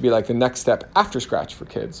Scratch to be like the next step after Scratch for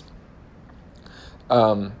kids.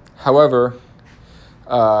 However,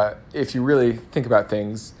 if you really think about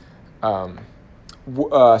things,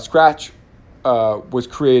 Scratch was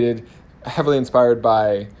created heavily inspired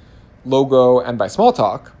by Logo and by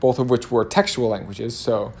Smalltalk, both of which were textual languages.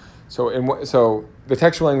 So the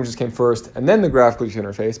textual languages came first, and then the graphical user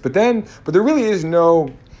interface. But there really is no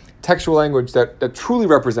textual language that truly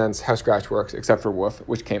represents how Scratch works, except for Woof,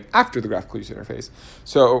 which came after the graphical user interface.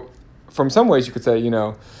 So, from some ways, you could say,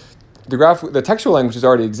 the textual languages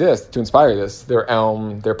already exist to inspire this. They're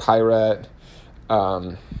Elm, they're Pirate,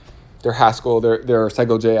 they're Haskell, they're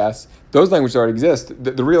Segal.js. Those languages already exist.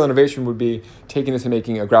 The real innovation would be taking this and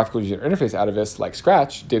making a graphical user interface out of this, like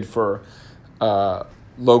Scratch did for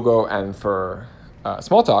Logo and for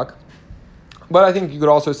Smalltalk. But I think you could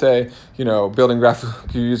also say, building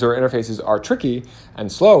graphical user interfaces are tricky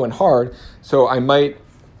and slow and hard, so I might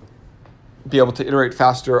be able to iterate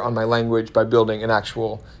faster on my language by building an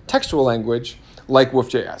actual textual language like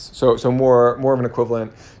Woof.js. So more of an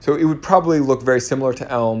equivalent. So it would probably look very similar to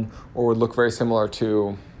Elm or would look very similar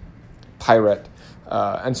to Pirate.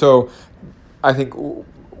 And so I think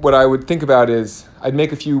what I would think about is I'd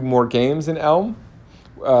make a few more games in Elm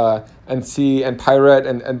and Pirate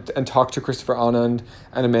and talk to Christopher Anand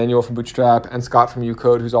and Emmanuel from Bootstrap and Scott from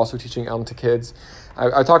Ucode, who's also teaching Elm to kids.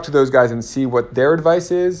 I talk to those guys and see what their advice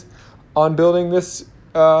is on building this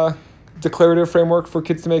declarative framework for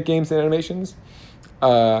kids to make games and animations.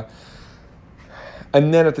 And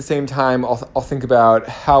then at the same time, I'll think about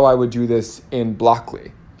how I would do this in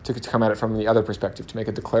Blockly to come at it from the other perspective, to make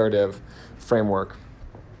a declarative framework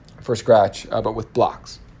for Scratch, but with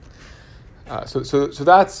blocks. So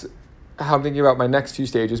that's how I'm thinking about my next few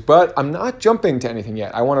stages, but I'm not jumping to anything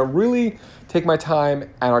yet. I want to really take my time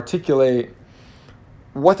and articulate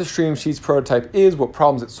what the Streamsheets prototype is, what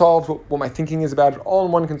problems it solves, what my thinking is about it, all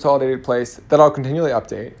in one consolidated place that I'll continually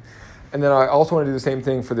update. And then I also want to do the same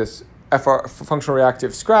thing for this functional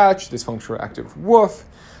reactive Scratch, this functional reactive Woof.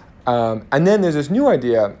 And then there's this new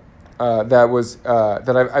idea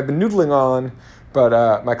that I've been noodling on,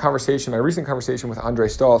 but my recent conversation with Andre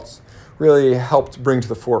Staltz really helped bring to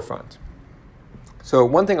the forefront. So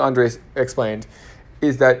one thing Andre explained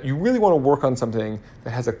is that you really want to work on something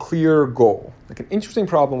that has a clear goal, like an interesting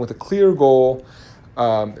problem with a clear goal,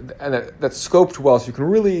 and that's scoped well so you can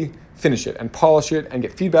really finish it and polish it and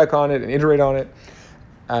get feedback on it and iterate on it.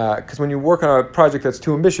 Because when you work on a project that's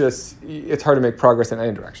too ambitious, it's hard to make progress in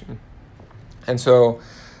any direction. And so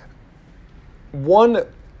one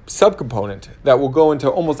subcomponent that will go into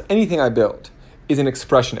almost anything I build is an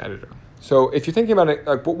expression editor. So if you're thinking about it,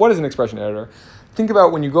 like, what is an expression editor? Think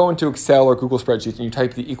about when you go into Excel or Google Spreadsheets and you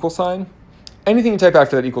type the equal sign. Anything you type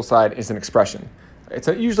after that equal sign is an expression. It's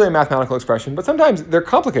usually a mathematical expression, but sometimes they're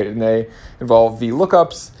complicated and they involve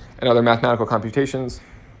VLOOKUPs and other mathematical computations.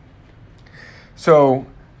 So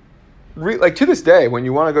to this day, when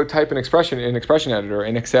you want to go type an expression in an expression editor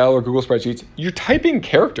in Excel or Google Spreadsheets, you're typing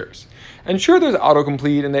characters. And sure, there's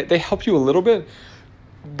autocomplete and they help you a little bit,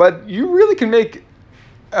 but you really can make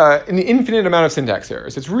an infinite amount of syntax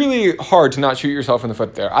errors. It's really hard to not shoot yourself in the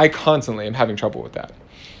foot there. I constantly am having trouble with that.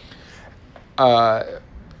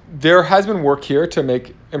 There has been work here to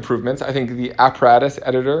make improvements. I think the apparatus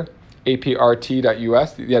editor,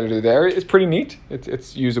 APRT.us, the editor there, is pretty neat.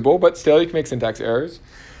 It's usable, but still you can make syntax errors.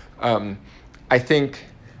 I think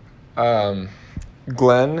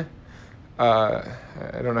Glenn, I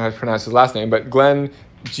don't know how to pronounce his last name, but Glenn,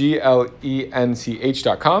 GLENCH.com,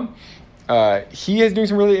 he is doing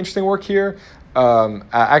some really interesting work here. I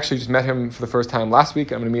actually just met him for the first time last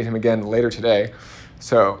week. I'm going to meet him again later today.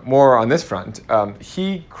 So more on this front.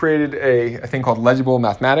 He created a thing called Legible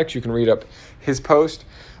Mathematics. You can read up his post.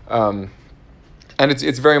 And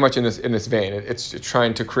it's very much in this vein. It's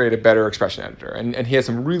trying to create a better expression editor. And he has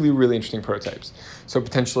some really, really interesting prototypes. So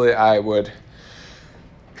potentially I would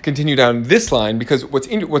continue down this line, because what's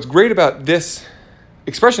great about this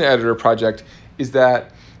expression editor project is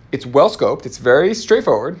that it's well scoped, it's very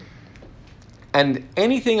straightforward, and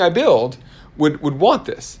anything I build would want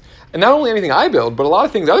this. and not only anything I build, but a lot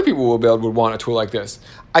of things other people will build would want a tool like this.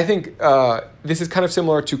 I think this is kind of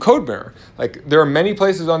similar to CodeMirror. Like, there are many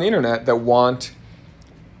places on the internet that want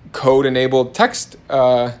code-enabled text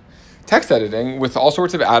editing with all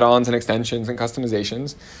sorts of add-ons and extensions and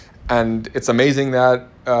customizations. And it's amazing that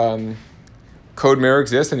CodeMirror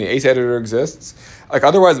exists and the Ace editor exists. Like,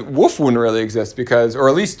 otherwise, Woof wouldn't really exist because, or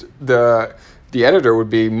at least the editor would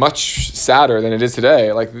be much sadder than it is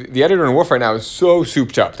today. Like, the editor in Woof right now is so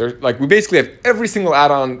souped up. We basically have every single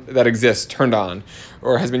add-on that exists turned on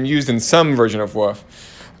or has been used in some version of Woof.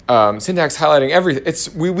 Syntax highlighting,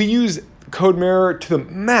 everything. We use CodeMirror to the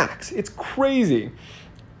max. It's crazy.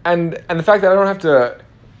 And the fact that I don't have to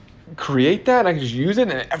create that, I can just use it,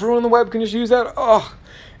 and everyone on the web can just use that. Oh,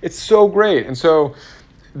 it's so great. And so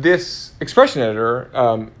this expression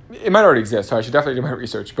editor, it might already exist, so I should definitely do my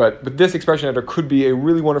research, but this expression editor could be a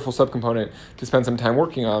really wonderful subcomponent to spend some time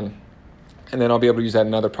working on, and then I'll be able to use that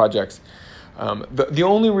in other projects. The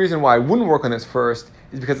only reason why I wouldn't work on this first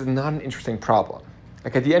is because it's not an interesting problem.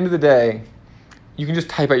 Like, at the end of the day, you can just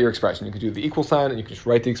type out your expression. You can do the equal sign, and you can just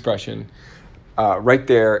write the expression right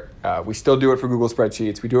there. We still do it for Google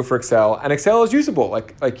Spreadsheets. We do it for Excel, and Excel is usable.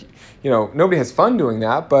 Like nobody has fun doing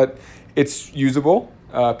that, but it's usable.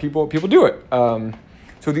 People do it.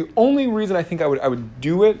 So the only reason I think I would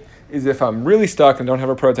do it is if I'm really stuck and don't have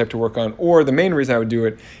a prototype to work on, or the main reason I would do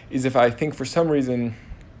it is if I think for some reason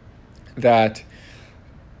that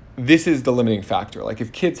this is the limiting factor. Like,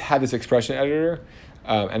 if kids had this expression editor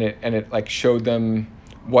and it like showed them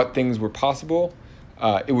what things were possible,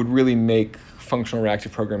 it would really make functional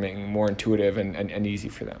reactive programming more intuitive and easy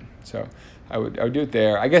for them. So I would do it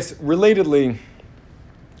there. I guess relatedly,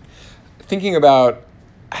 thinking about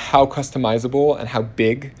how customizable and how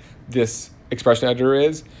big this expression editor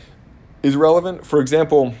is relevant. For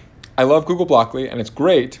example, I love Google Blockly and it's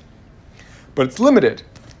great, but it's limited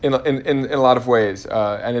in a lot of ways,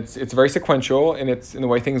 and it's very sequential in the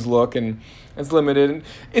way things look, and it's limited. And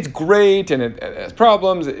it's great, and it has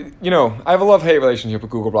problems. I have a love-hate relationship with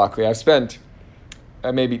Google Blockly. I've spent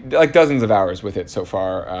maybe like dozens of hours with it so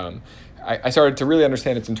far. I started to really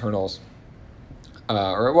understand its internals,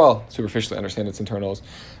 superficially understand its internals,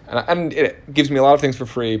 and it gives me a lot of things for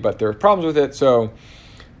free, but there are problems with it. So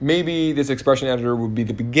maybe this expression editor would be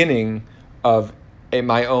the beginning of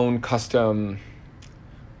my own custom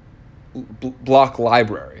block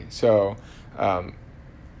library. So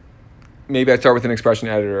maybe I start with an expression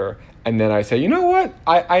editor, and then I say, you know what?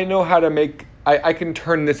 I know how to make, I can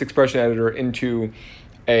turn this expression editor into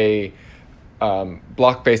a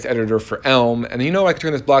block-based editor for Elm, and I can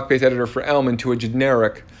turn this block-based editor for Elm into a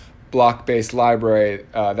generic block-based library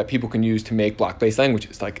that people can use to make block-based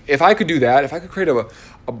languages. Like, if I could do that, if I could create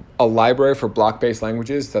a library for block-based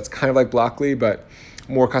languages that's kind of like Blockly, but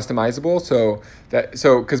more customizable,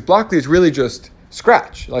 because Blockly is really just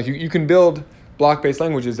Scratch. Like, you can build block-based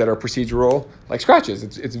languages that are procedural like Scratch is.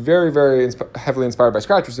 It's very, very heavily inspired by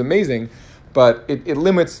Scratch, which is amazing, but it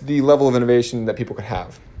limits the level of innovation that people could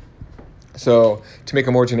have. So to make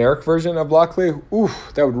a more generic version of Blockly,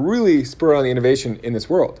 that would really spur on the innovation in this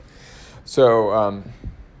world. So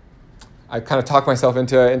I kind of talked myself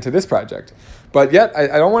into this project. But yet,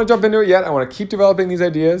 I don't want to jump into it yet. I want to keep developing these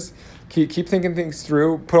ideas, keep thinking things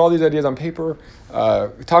through, put all these ideas on paper,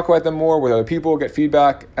 talk about them more with other people, get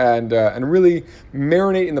feedback, and really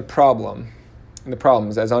marinate in the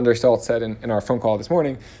problems, as Andre Stoltz said in our phone call this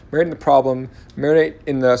morning. Marinate in the problem, marinate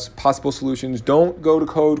in the possible solutions. Don't go to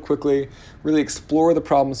code quickly. Really explore the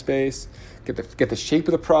problem space. Get the shape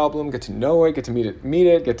of the problem. Get to know it. Get to meet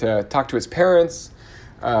it. Get to talk to its parents.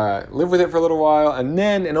 Live with it for a little while, and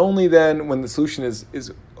then and only then, when the solution is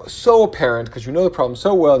so apparent, because you know the problem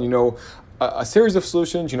so well, and you know a series of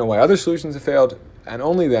solutions, you know why other solutions have failed, and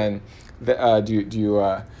only then do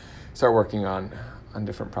you start working on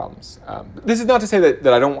different problems. This is not to say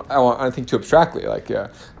that I don't want to think too abstractly. Like,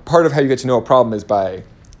 part of how you get to know a problem is by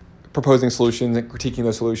proposing solutions and critiquing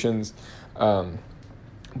those solutions.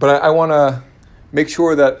 But I want to make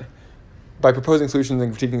sure that by proposing solutions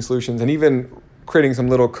and critiquing solutions, and even creating some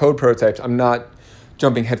little code prototypes, I'm not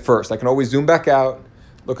jumping head first. I can always zoom back out,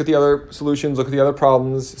 look at the other solutions, look at the other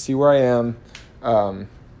problems, see where I am,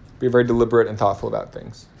 be very deliberate and thoughtful about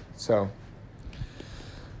things. So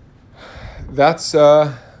that's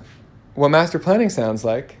what master planning sounds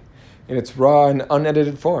like in its raw and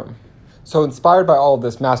unedited form. So inspired by all of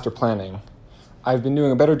this master planning, I've been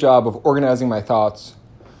doing a better job of organizing my thoughts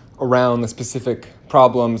around the specific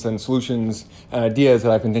problems and solutions and ideas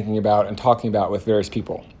that I've been thinking about and talking about with various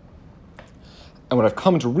people. And what I've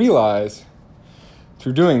come to realize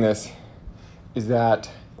through doing this is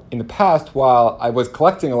that in the past, while I was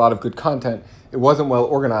collecting a lot of good content it wasn't well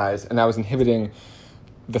organized, and that was inhibiting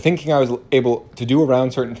the thinking I was able to do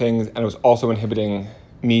around certain things, and it was also inhibiting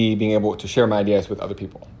me being able to share my ideas with other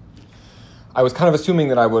people. I was kind of assuming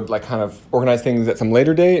that I would kind of organize things at some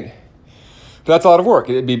later date, but that's a lot of work.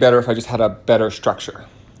 It'd be better if I just had a better structure.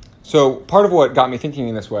 So part of what got me thinking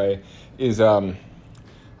in this way is I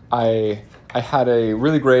had a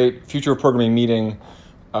really great future of programming meeting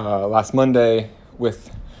last Monday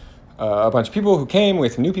with a bunch of people who came,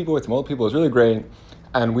 with some new people, with some old people. It was really great.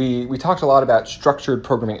 And we talked a lot about structured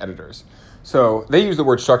programming editors. So they use the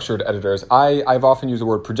word structured editors. I've often used the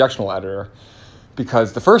word projectional editor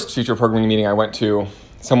because the first future programming meeting I went to,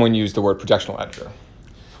 someone used the word projectional editor.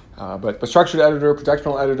 But structured editor,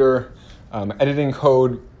 projectional editor, editing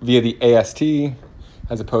code via the AST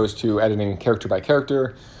as opposed to editing character by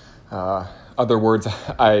character. Other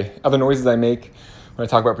noises I make when I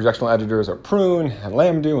talk about projectional editors are prune and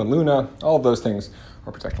lambda and luna. All of those things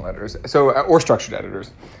are projectional editors, or structured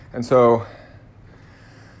editors. And so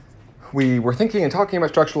we were thinking and talking about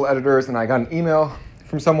structural editors, and I got an email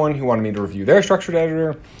from someone who wanted me to review their structured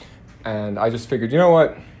editor. And I just figured, you know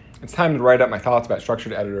what? It's time to write up my thoughts about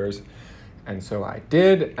structured editors. And so I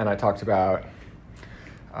did, and I talked about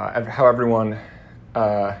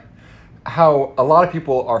how a lot of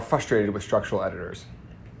people are frustrated with structural editors.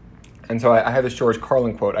 And so I have this George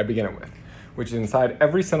Carlin quote I begin it with, which is, inside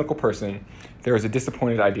every cynical person, there is a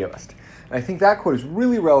disappointed idealist. And I think that quote is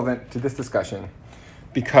really relevant to this discussion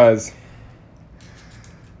because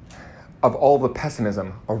of all the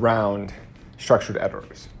pessimism around structured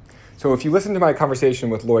editors. So if you listen to my conversation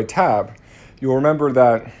with Lloyd Tabb, you'll remember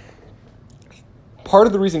that part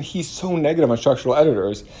of the reason he's so negative on structural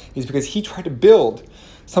editors is because he tried to build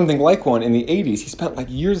something like one in the 80s. He spent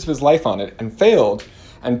years of his life on it and failed,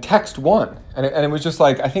 and Text won. And it was just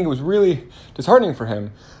I think it was really disheartening for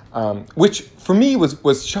him, which for me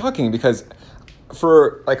was shocking because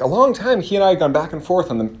for a long time he and I had gone back and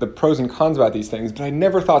forth on the pros and cons about these things, but I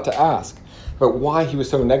never thought to ask about why he was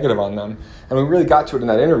so negative on them. And we really got to it in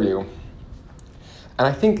that interview. And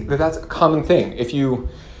I think that that's a common thing. If you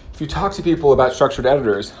talk to people about structured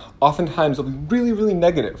editors, oftentimes they'll be really, really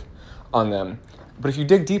negative on them. But if you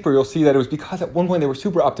dig deeper, you'll see that it was because at one point they were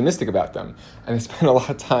super optimistic about them, and they spent a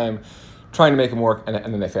lot of time trying to make them work, and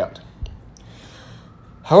then they failed.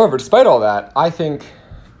 However, despite all that, I think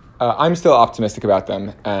I'm still optimistic about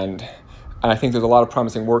them, and I think there's a lot of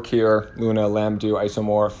promising work here: Luna, Lambda,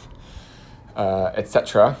 Isomorph,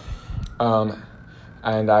 etc.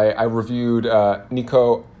 And I reviewed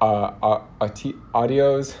Nico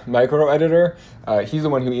Audio's micro editor. He's the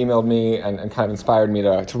one who emailed me and kind of inspired me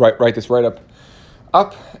to write this write-up.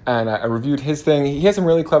 And I reviewed his thing. He has some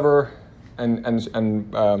really clever and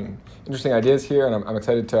interesting ideas here, and I'm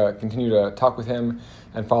excited to continue to talk with him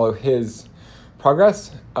and follow his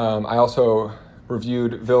progress. I also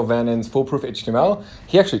reviewed Vil Vanen's Foolproof HTML.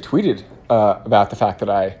 He actually tweeted about the fact that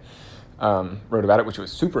I wrote about it, which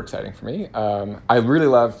was super exciting for me. I really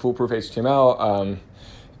love Foolproof HTML.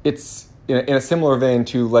 It's in a similar vein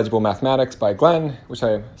to Legible Mathematics by Glenn, which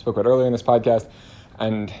I spoke about earlier in this podcast,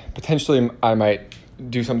 and potentially I might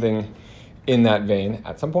do something in that vein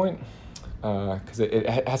at some point, because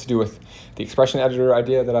it has to do with the expression editor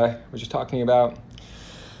idea that I was just talking about.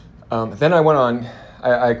 Then I went on,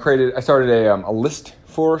 I started a list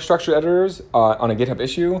for structured editors on a GitHub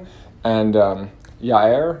issue, and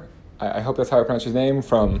Yair, I hope that's how I pronounce his name,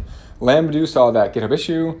 from Lambda saw that GitHub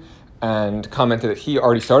issue and commented that he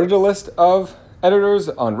already started a list of editors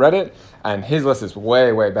on Reddit, and his list is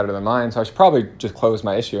way, way better than mine, so I should probably just close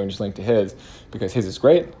my issue and just link to his, because his is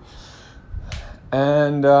great.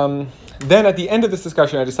 And then at the end of this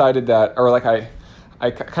discussion, I decided that, I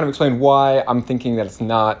kind of explained why I'm thinking that it's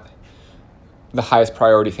not the highest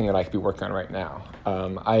priority thing that I could be working on right now.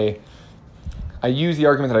 I use the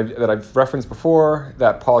argument that I've referenced before,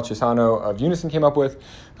 that Paul Chisano of Unison came up with.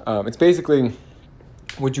 It's basically,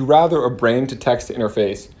 would you rather a brain-to-text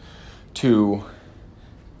interface to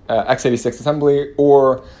x86 assembly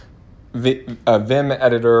or a Vim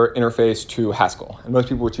editor interface to Haskell? And most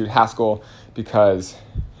people would choose Haskell because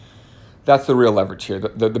that's the real leverage here,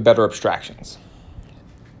 the better abstractions.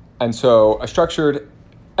 And so a structured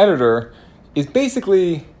editor is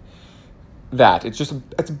basically that. It's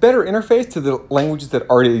a better interface to the languages that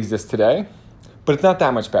already exist today, but it's not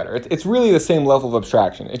that much better. It's really the same level of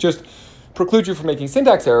abstraction. It just precludes you from making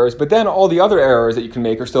syntax errors, but then all the other errors that you can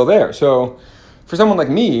make are still there. So for someone like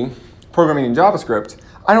me, programming in JavaScript,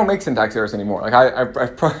 I don't make syntax errors anymore.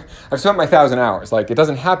 I've spent my 1,000 hours. It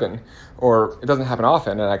doesn't happen, or it doesn't happen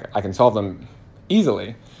often, and I can solve them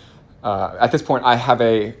easily. At this point, I have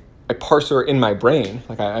a parser in my brain.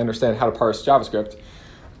 I understand how to parse JavaScript.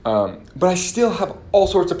 But I still have all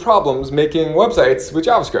sorts of problems making websites with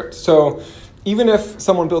JavaScript. So even if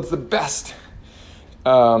someone builds the best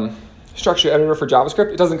structured editor for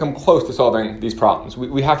JavaScript, it doesn't come close to solving these problems.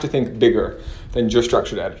 We have to think bigger than just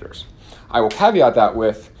structured editors. I will caveat that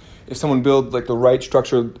with, if someone builds like the right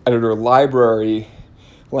structured editor library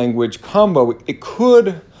language combo, it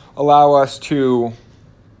could allow us to,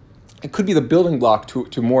 it could be the building block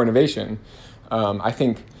to more innovation. I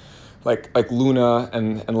think like Luna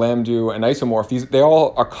and Lambda and Isomorph, they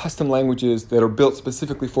all are custom languages that are built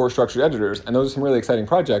specifically for structured editors, and those are some really exciting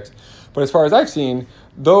projects. But as far as I've seen,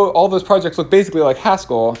 though all those projects look basically like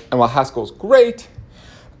Haskell, and while Haskell's great,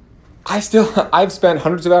 I've spent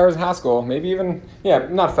hundreds of hours in Haskell, maybe even, not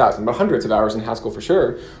 1,000, but hundreds of hours in Haskell for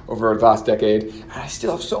sure over the last decade, and I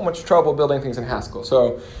still have so much trouble building things in Haskell.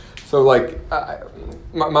 So like,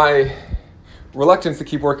 my reluctance to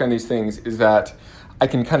keep working on these things is that I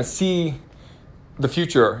can kind of see the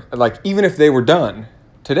future. Like, even if they were done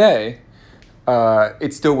today,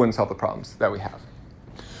 it still wouldn't solve the problems that we have.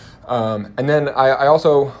 And then I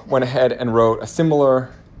also went ahead and wrote a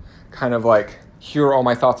similar kind of like, here are all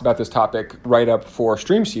my thoughts about this topic write-up for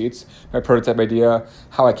Streamsheets, my prototype idea,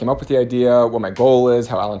 how I came up with the idea, what my goal is,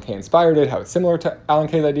 how Alan Kay inspired it, how it's similar to Alan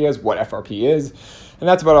Kay's ideas, what FRP is. And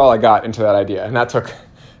that's about all I got into that idea. And that took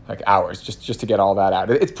like hours just to get all that out.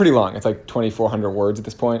 It's pretty long. It's like 2,400 words at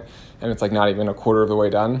this point, and it's like not even a quarter of the way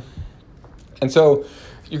done. And so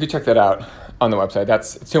you could check that out on the website.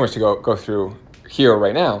 It's too much to go through here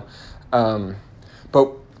right now.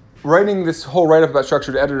 But writing this whole write-up about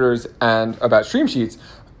structured editors and about Streamsheets,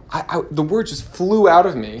 the word just flew out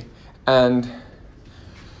of me. And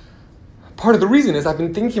part of the reason is I've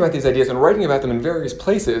been thinking about these ideas and writing about them in various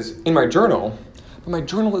places in my journal. But my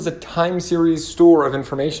journal is a time series store of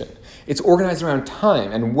information. It's organized around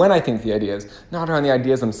time and when I think the ideas, not around the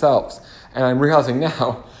ideas themselves. And I'm realizing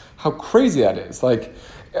now how crazy that is. Like,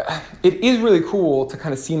 it is really cool to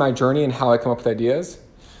kind of see my journey and how I come up with ideas.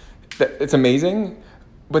 It's amazing,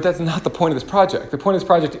 but that's not the point of this project. The point of this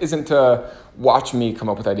project isn't to watch me come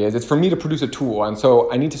up with ideas. It's for me to produce a tool. And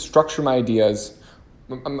so I need to structure my ideas,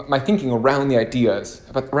 my thinking around the ideas,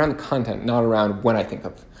 around the content, not around when I think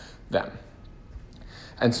of them.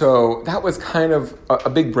 And so that was kind of a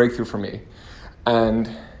big breakthrough for me. And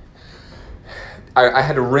I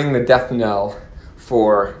had to ring the death knell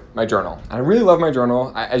for my journal. I really love my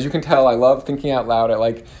journal. As you can tell, I love thinking out loud. I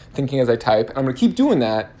like thinking as I type. I'm going to keep doing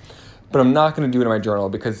that, but I'm not going to do it in my journal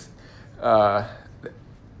because I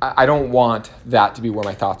don't want that to be where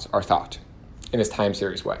my thoughts are thought in this time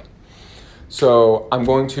series way. So I'm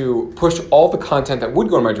going to push all the content that would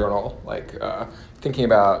go in my journal, like thinking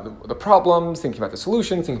about the problems, thinking about the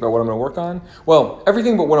solutions, thinking about what I'm going to work on. Well,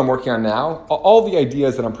 everything but what I'm working on now, all the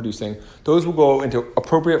ideas that I'm producing, those will go into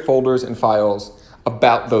appropriate folders and files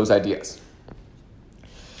about those ideas.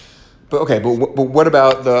 But what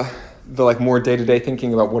about the like more day-to-day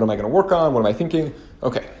thinking about what am I going to work on? What am I thinking?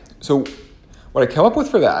 Okay, so what I come up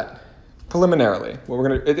with for that, preliminarily,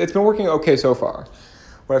 it's been working okay so far.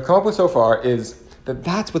 What I've come up with so far is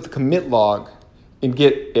that's what the commit log in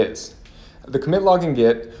Git is. The commit log in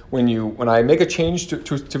Git, when I make a change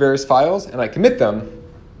to various files and I commit them,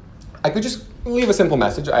 I could just leave a simple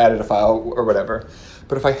message, I added a file or whatever.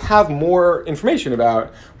 But if I have more information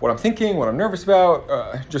about what I'm thinking, what I'm nervous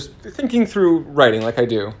about, just thinking through writing like I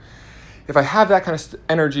do, if I have that kind of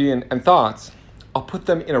energy and thoughts, I'll put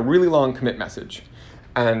them in a really long commit message.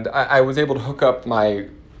 And I was able to hook up my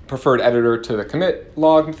preferred editor to the commit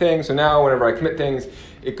log thing. So now whenever I commit things,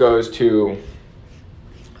 it goes to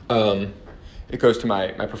my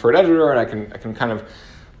preferred editor, and I can kind of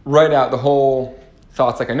write out the whole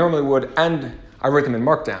thoughts like I normally would, and I write them in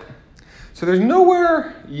Markdown. So there's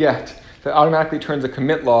nowhere yet that automatically turns a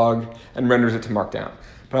commit log and renders it to Markdown.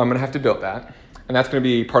 But I'm going to have to build that, and that's going to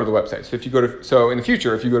be part of the website. So in the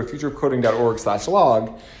future, if you go to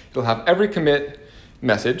futureofcoding.org/log, it'll have every commit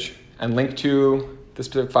message and link to the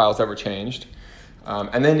specific files that were changed.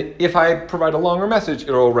 And then if I provide a longer message,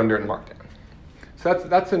 it'll render it in Markdown. So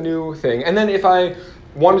that's a new thing. And then if I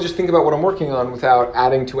want to just think about what I'm working on without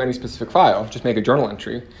adding to any specific file, just make a journal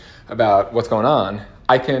entry about what's going on,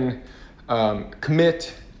 I can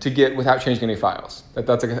commit to Git without changing any files.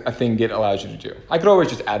 That's a thing Git allows you to do. I could always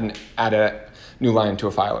just add a new line to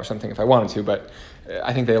a file or something if I wanted to, but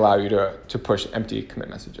I think they allow you to push empty commit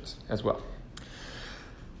messages as well.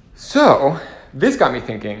 So this got me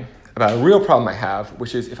thinking about a real problem I have,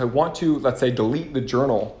 which is if I want to, let's say, delete the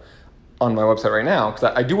journal on my website right now,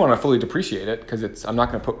 because I do want to fully depreciate it, because I'm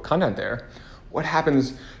not going to put content there, what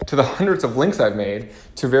happens to the hundreds of links I've made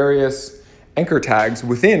to various anchor tags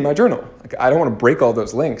within my journal? Like, I don't want to break all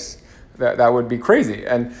those links That would be crazy.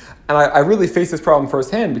 And I really face this problem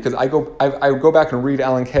firsthand because I go back and read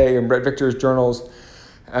Alan Kay and Brett Victor's journals,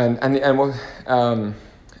 and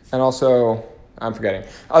also I'm forgetting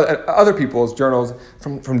other people's journals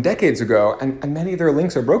from decades ago, and many of their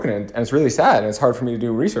links are broken, and it's really sad, and it's hard for me to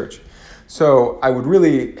do research. So I would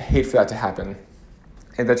really hate for that to happen,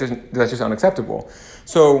 and that's just unacceptable.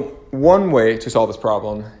 So one way to solve this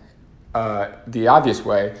problem, the obvious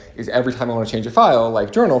way, is every time I want to change a file,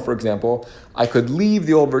 like journal, for example, I could leave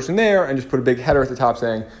the old version there and just put a big header at the top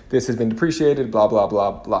saying, this has been depreciated, blah, blah,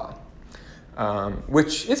 blah, blah.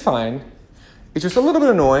 Which is fine. It's just a little bit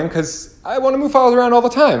annoying because I want to move files around all the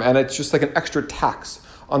time, and it's just like an extra tax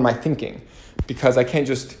on my thinking because I can't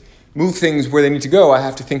just move things where they need to go. I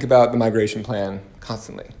have to think about the migration plan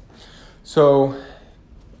constantly. So,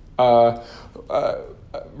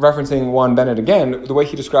 referencing Juan Bennett again, the way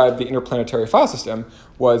he described the interplanetary file system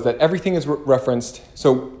was that everything is referenced.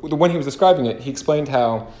 So when he was describing it, he explained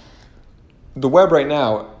how the web right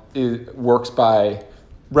now works by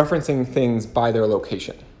referencing things by their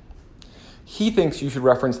location. He thinks you should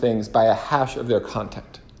reference things by a hash of their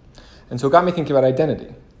content. And so it got me thinking about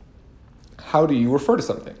identity. How do you refer to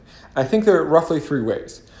something? I think there are roughly 3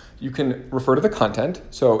 ways. You can refer to the content.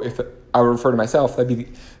 So if I would refer to myself, that'd be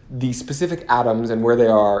the specific atoms and where they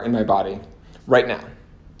are in my body right now.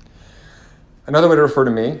 Another way to refer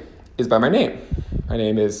to me is by my name. My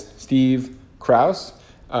name is Steve Krause,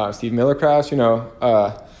 Steve Miller Krause,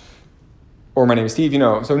 or my name is Steve,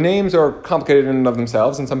 So names are complicated in and of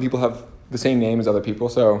themselves, and some people have the same name as other people.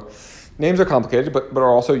 So names are complicated, but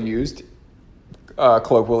are also used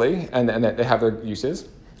colloquially, and they have their uses.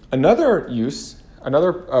 Another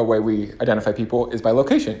way we identify people is by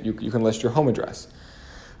location. You can list your home address,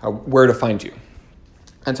 where to find you.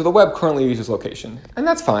 And so the web currently uses location, and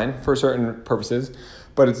that's fine for certain purposes,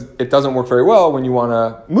 but it doesn't work very well when you want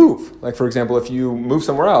to move. Like, for example, if you move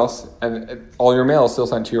somewhere else and all your mail is still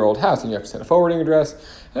sent to your old house and you have to send a forwarding address,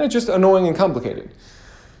 and it's just annoying and complicated.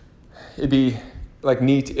 It'd be like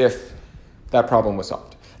neat if that problem was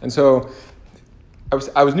solved. And so I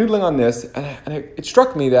was noodling on this, and it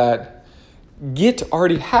struck me that Git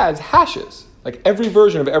already has hashes. Like every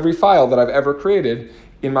version of every file that I've ever created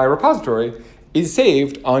in my repository is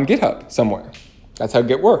saved on GitHub somewhere. That's how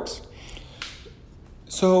Git works.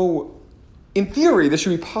 So in theory, this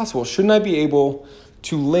should be possible. Shouldn't I be able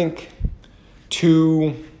to link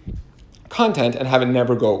to content and have it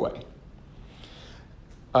never go away?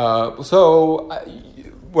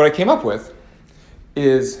 What I came up with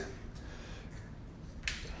is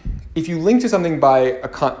if you link to something by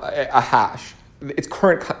a hash, it's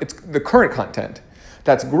the current content.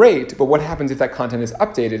 That's great, but what happens if that content is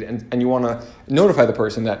updated and you want to notify the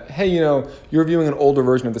person that, hey, you're viewing an older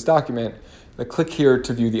version of this document, click here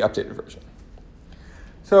to view the updated version.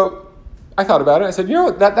 So I thought about it. I said,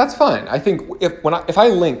 that's fine. I think if I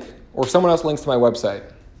link or if someone else links to my website,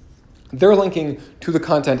 they're linking to the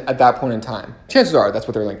content at that point in time. Chances are that's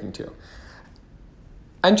what they're linking to.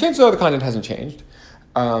 And chances are the content hasn't changed.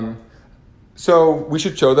 So we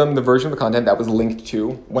should show them the version of the content that was linked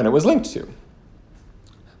to when it was linked to.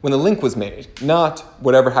 When the link was made, not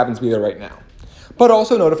whatever happens to be there right now. But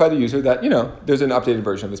also notify the user that, there's an updated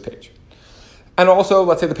version of this page. And also,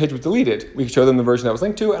 let's say the page was deleted. We could show them the version that was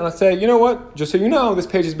linked to, and let's say, just so you know, this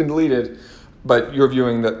page has been deleted, but you're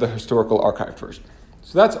viewing the historical archived version.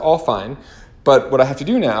 So that's all fine. But what I have to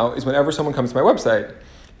do now is whenever someone comes to my website,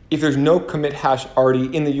 if there's no commit hash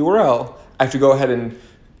already in the URL, I have to go ahead and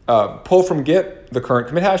pull from Git the current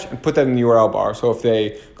commit hash and put that in the URL bar. So if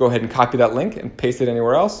they go ahead and copy that link and paste it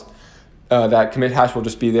anywhere else, that commit hash will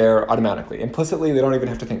just be there automatically. Implicitly, they don't even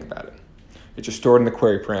have to think about it. It's just stored in the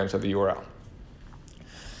query params of the URL.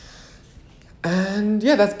 And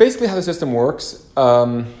yeah, that's basically how the system works.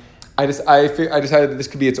 I decided that this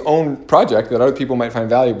could be its own project that other people might find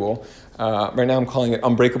valuable. Right now I'm calling it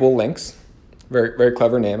Unbreakable Links. Very, very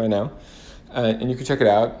clever name, I know. And you can check it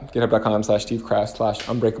out,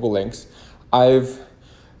 github.com/stevekrause/unbreakable-links. I've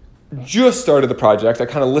just started the project. I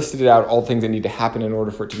kind of listed it out, all the things that need to happen in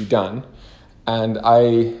order for it to be done. And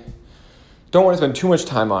I don't want to spend too much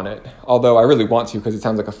time on it, although I really want to because it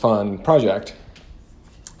sounds like a fun project.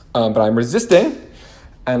 But I'm resisting,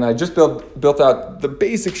 and I just built out the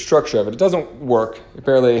basic structure of it. It doesn't work. It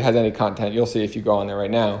barely has any content. You'll see if you go on there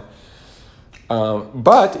right now.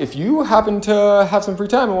 But if you happen to have some free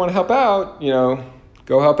time and want to help out,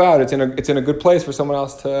 go help out. It's in a good place for someone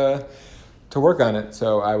else to work on it.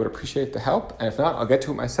 So I would appreciate the help. And if not, I'll get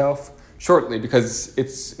to it myself shortly because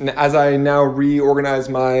it's as I now reorganize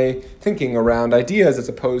my thinking around ideas as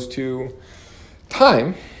opposed to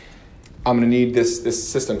time, I'm going to need this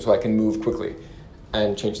system so I can move quickly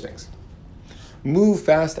and change things. move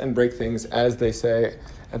fast and break things, as they say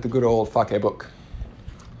at the good old Fake book.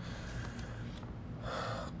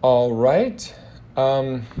 All right.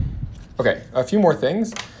 Okay, a few more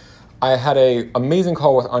things. I had an amazing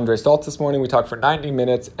call with Andre Staltz this morning. We talked for 90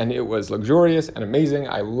 minutes, and it was luxurious and amazing.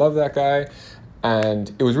 I love that guy.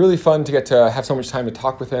 And it was really fun to get to have so much time to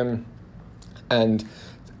talk with him. And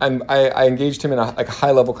I engaged him in a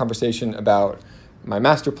high-level conversation about my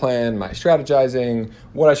master plan, my strategizing,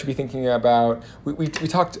 what I should be thinking about. We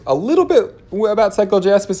talked a little bit about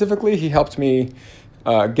CycleJS specifically. He helped me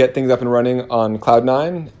get things up and running on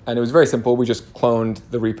Cloud9, and it was very simple. We just cloned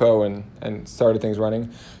the repo and started things running.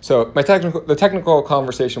 So the technical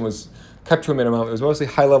conversation was kept to a minimum. It was mostly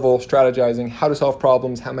high-level strategizing, how to solve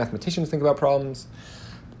problems, how mathematicians think about problems.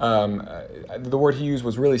 The word he used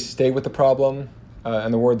was really stay with the problem,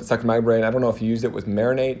 and the word that stuck in my brain, I don't know if he used it, was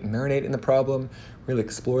marinate in the problem, really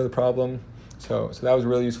explore the problem. So that was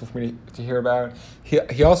really useful for me to hear about.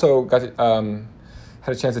 He also got to,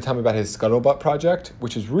 had a chance to tell me about his Scuttlebutt project,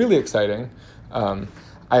 which is really exciting.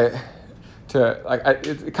 It's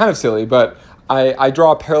kind of silly, but I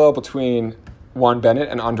draw a parallel between Juan Bennett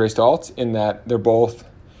and Andre Staltz in that they're both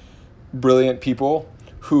brilliant people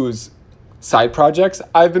whose side projects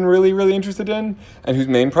I've been really, really interested in, and whose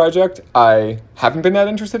main project I haven't been that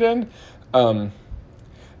interested in.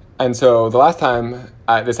 And so the last time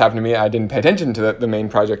this happened to me, I didn't pay attention to the main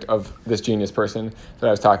project of this genius person that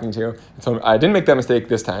I was talking to. And so I didn't make that mistake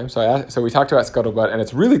this time. So we talked about Scuttlebutt, and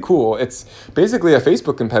it's really cool. It's basically a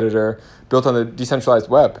Facebook competitor built on the decentralized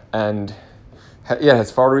web. And it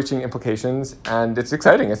has far-reaching implications, and it's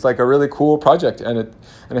exciting. It's like a really cool project, and it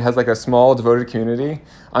has like a small, devoted community.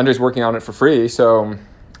 Andre's working on it for free, so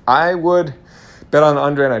I would bet on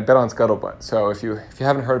Andre, and I'd bet on Scuttlebutt. So if you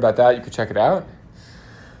haven't heard about that, you could check it out.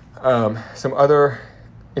 Some other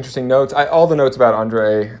interesting notes. All the notes about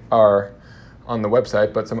Andre are on the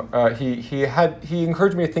website, but he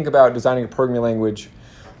encouraged me to think about designing a programming language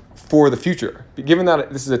for the future. Given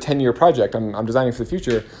that this is a 10-year project, I'm designing for the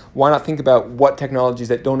future, why not think about what technologies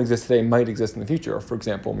that don't exist today might exist in the future? For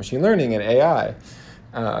example, machine learning and AI.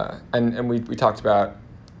 And we talked about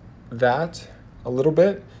that a little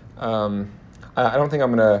bit. I don't think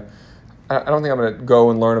I'm gonna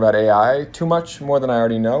go and learn about AI too much more than I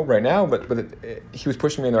already know right now, but he was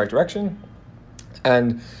pushing me in the right direction.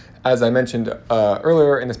 And as I mentioned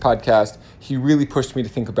earlier in this podcast, he really pushed me to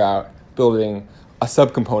think about building a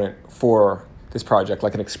subcomponent for this project,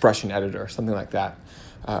 like an expression editor, something like that.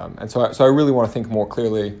 And so I really want to think more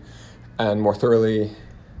clearly and more thoroughly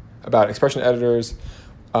about expression editors,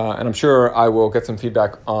 and I'm sure I will get some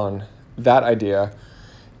feedback on that idea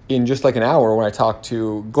in just like an hour when I talk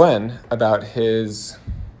to Glenn about his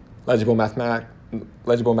Legible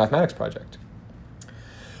Mathematics project.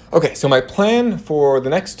 Okay, so my plan for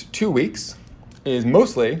the next 2 weeks is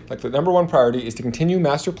mostly, like the number one priority is to continue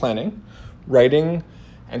master planning, writing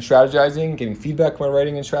and strategizing, getting feedback on my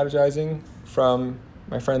writing and strategizing from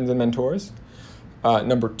my friends and mentors.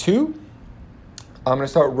 Number two, I'm going to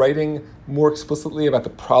start writing more explicitly about the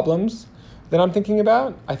problems that I'm thinking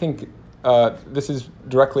about. I think this is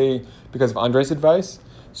directly because of Andre's advice.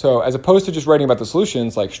 So as opposed to just writing about the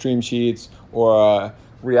solutions like Streamsheets or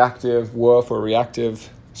reactive WOOF or reactive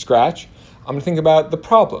Scratch, I'm going to think about the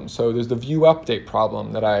problem. So there's the view update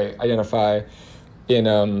problem that I identify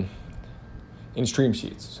in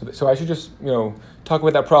Streamsheets. So I should just talk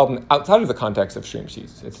about that problem outside of the context of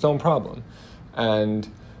Streamsheets. It's its own problem. And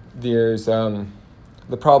there's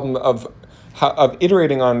the problem of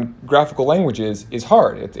iterating on graphical languages is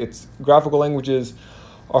hard. It's graphical languages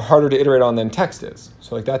are harder to iterate on than text is.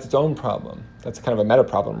 So like that's its own problem. That's kind of a meta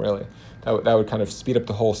problem, really. That would kind of speed up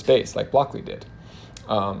the whole space like Blockly did.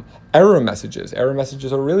 Error messages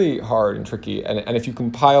are really hard and tricky. And if you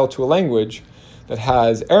compile to a language that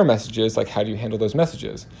has error messages, like how do you handle those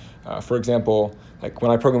messages? For example, like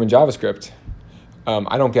when I program in JavaScript,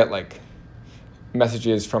 I don't get like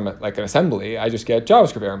messages from like an assembly. I just get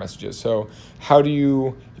JavaScript error messages. So how do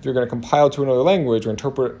you, if you're going to compile to another language or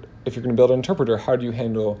if you're going to build an interpreter, how do you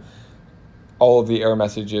handle all of the error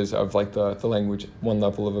messages of like the language one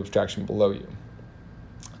level of abstraction below you?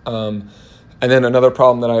 And then another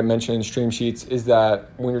problem that I mentioned in Streamsheets is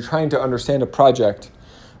that when you're trying to understand a project,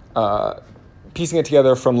 piecing it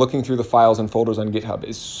together from looking through the files and folders on GitHub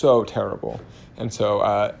is so terrible. And so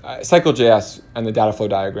CycleJS and the data flow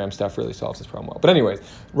diagram stuff really solves this problem well. But anyways,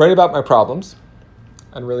 write about my problems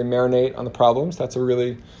and really marinate on the problems. That's a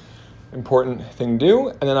really important thing to do.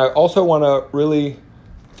 And then I also want to really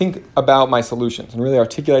think about my solutions and really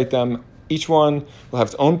articulate them. Each one will have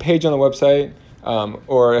its own page on the website.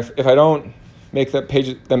 Or if I don't make the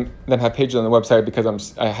page them have pages on the website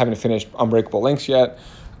because I haven't finished Unbreakable Links yet.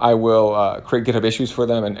 I will create GitHub issues for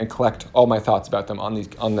them and collect all my thoughts about them on the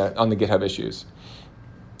GitHub issues.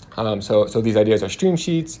 So these ideas are stream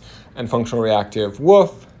sheets and functional reactive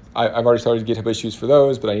Woof. I've already started GitHub issues for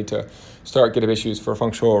those, but I need to start GitHub issues for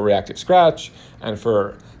functional reactive Scratch and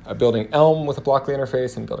for building Elm with a Blockly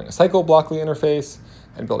interface and building a Cycle Blockly interface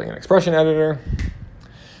and building an expression editor.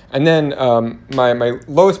 And then my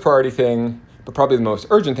lowest priority thing, but probably the most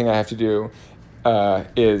urgent thing I have to do,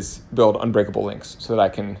 is build Unbreakable Links so that I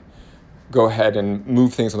can go ahead and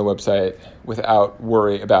move things on the website without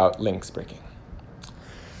worry about links breaking.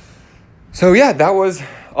 So yeah, that was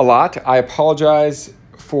a lot. I apologize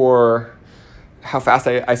for how fast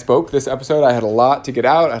I spoke this episode. I had a lot to get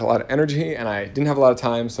out. I had a lot of energy, and I didn't have a lot of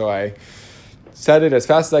time, so I said it as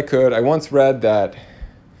fast as I could. I once read that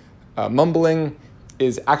mumbling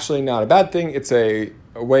is actually not a bad thing. It's a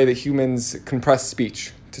way that humans compress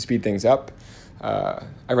speech to speed things up.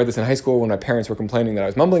 I read this in high school when my parents were complaining that I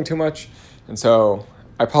was mumbling too much, and so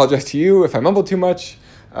I apologize to you if I mumbled too much,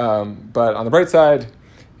 but on the bright side,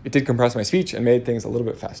 it did compress my speech and made things a little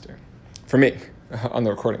bit faster for me on the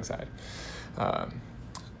recording side.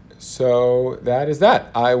 So that is that.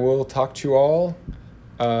 I will talk to you all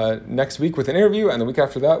next week with an interview, and the week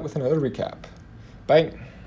after that with another recap. Bye.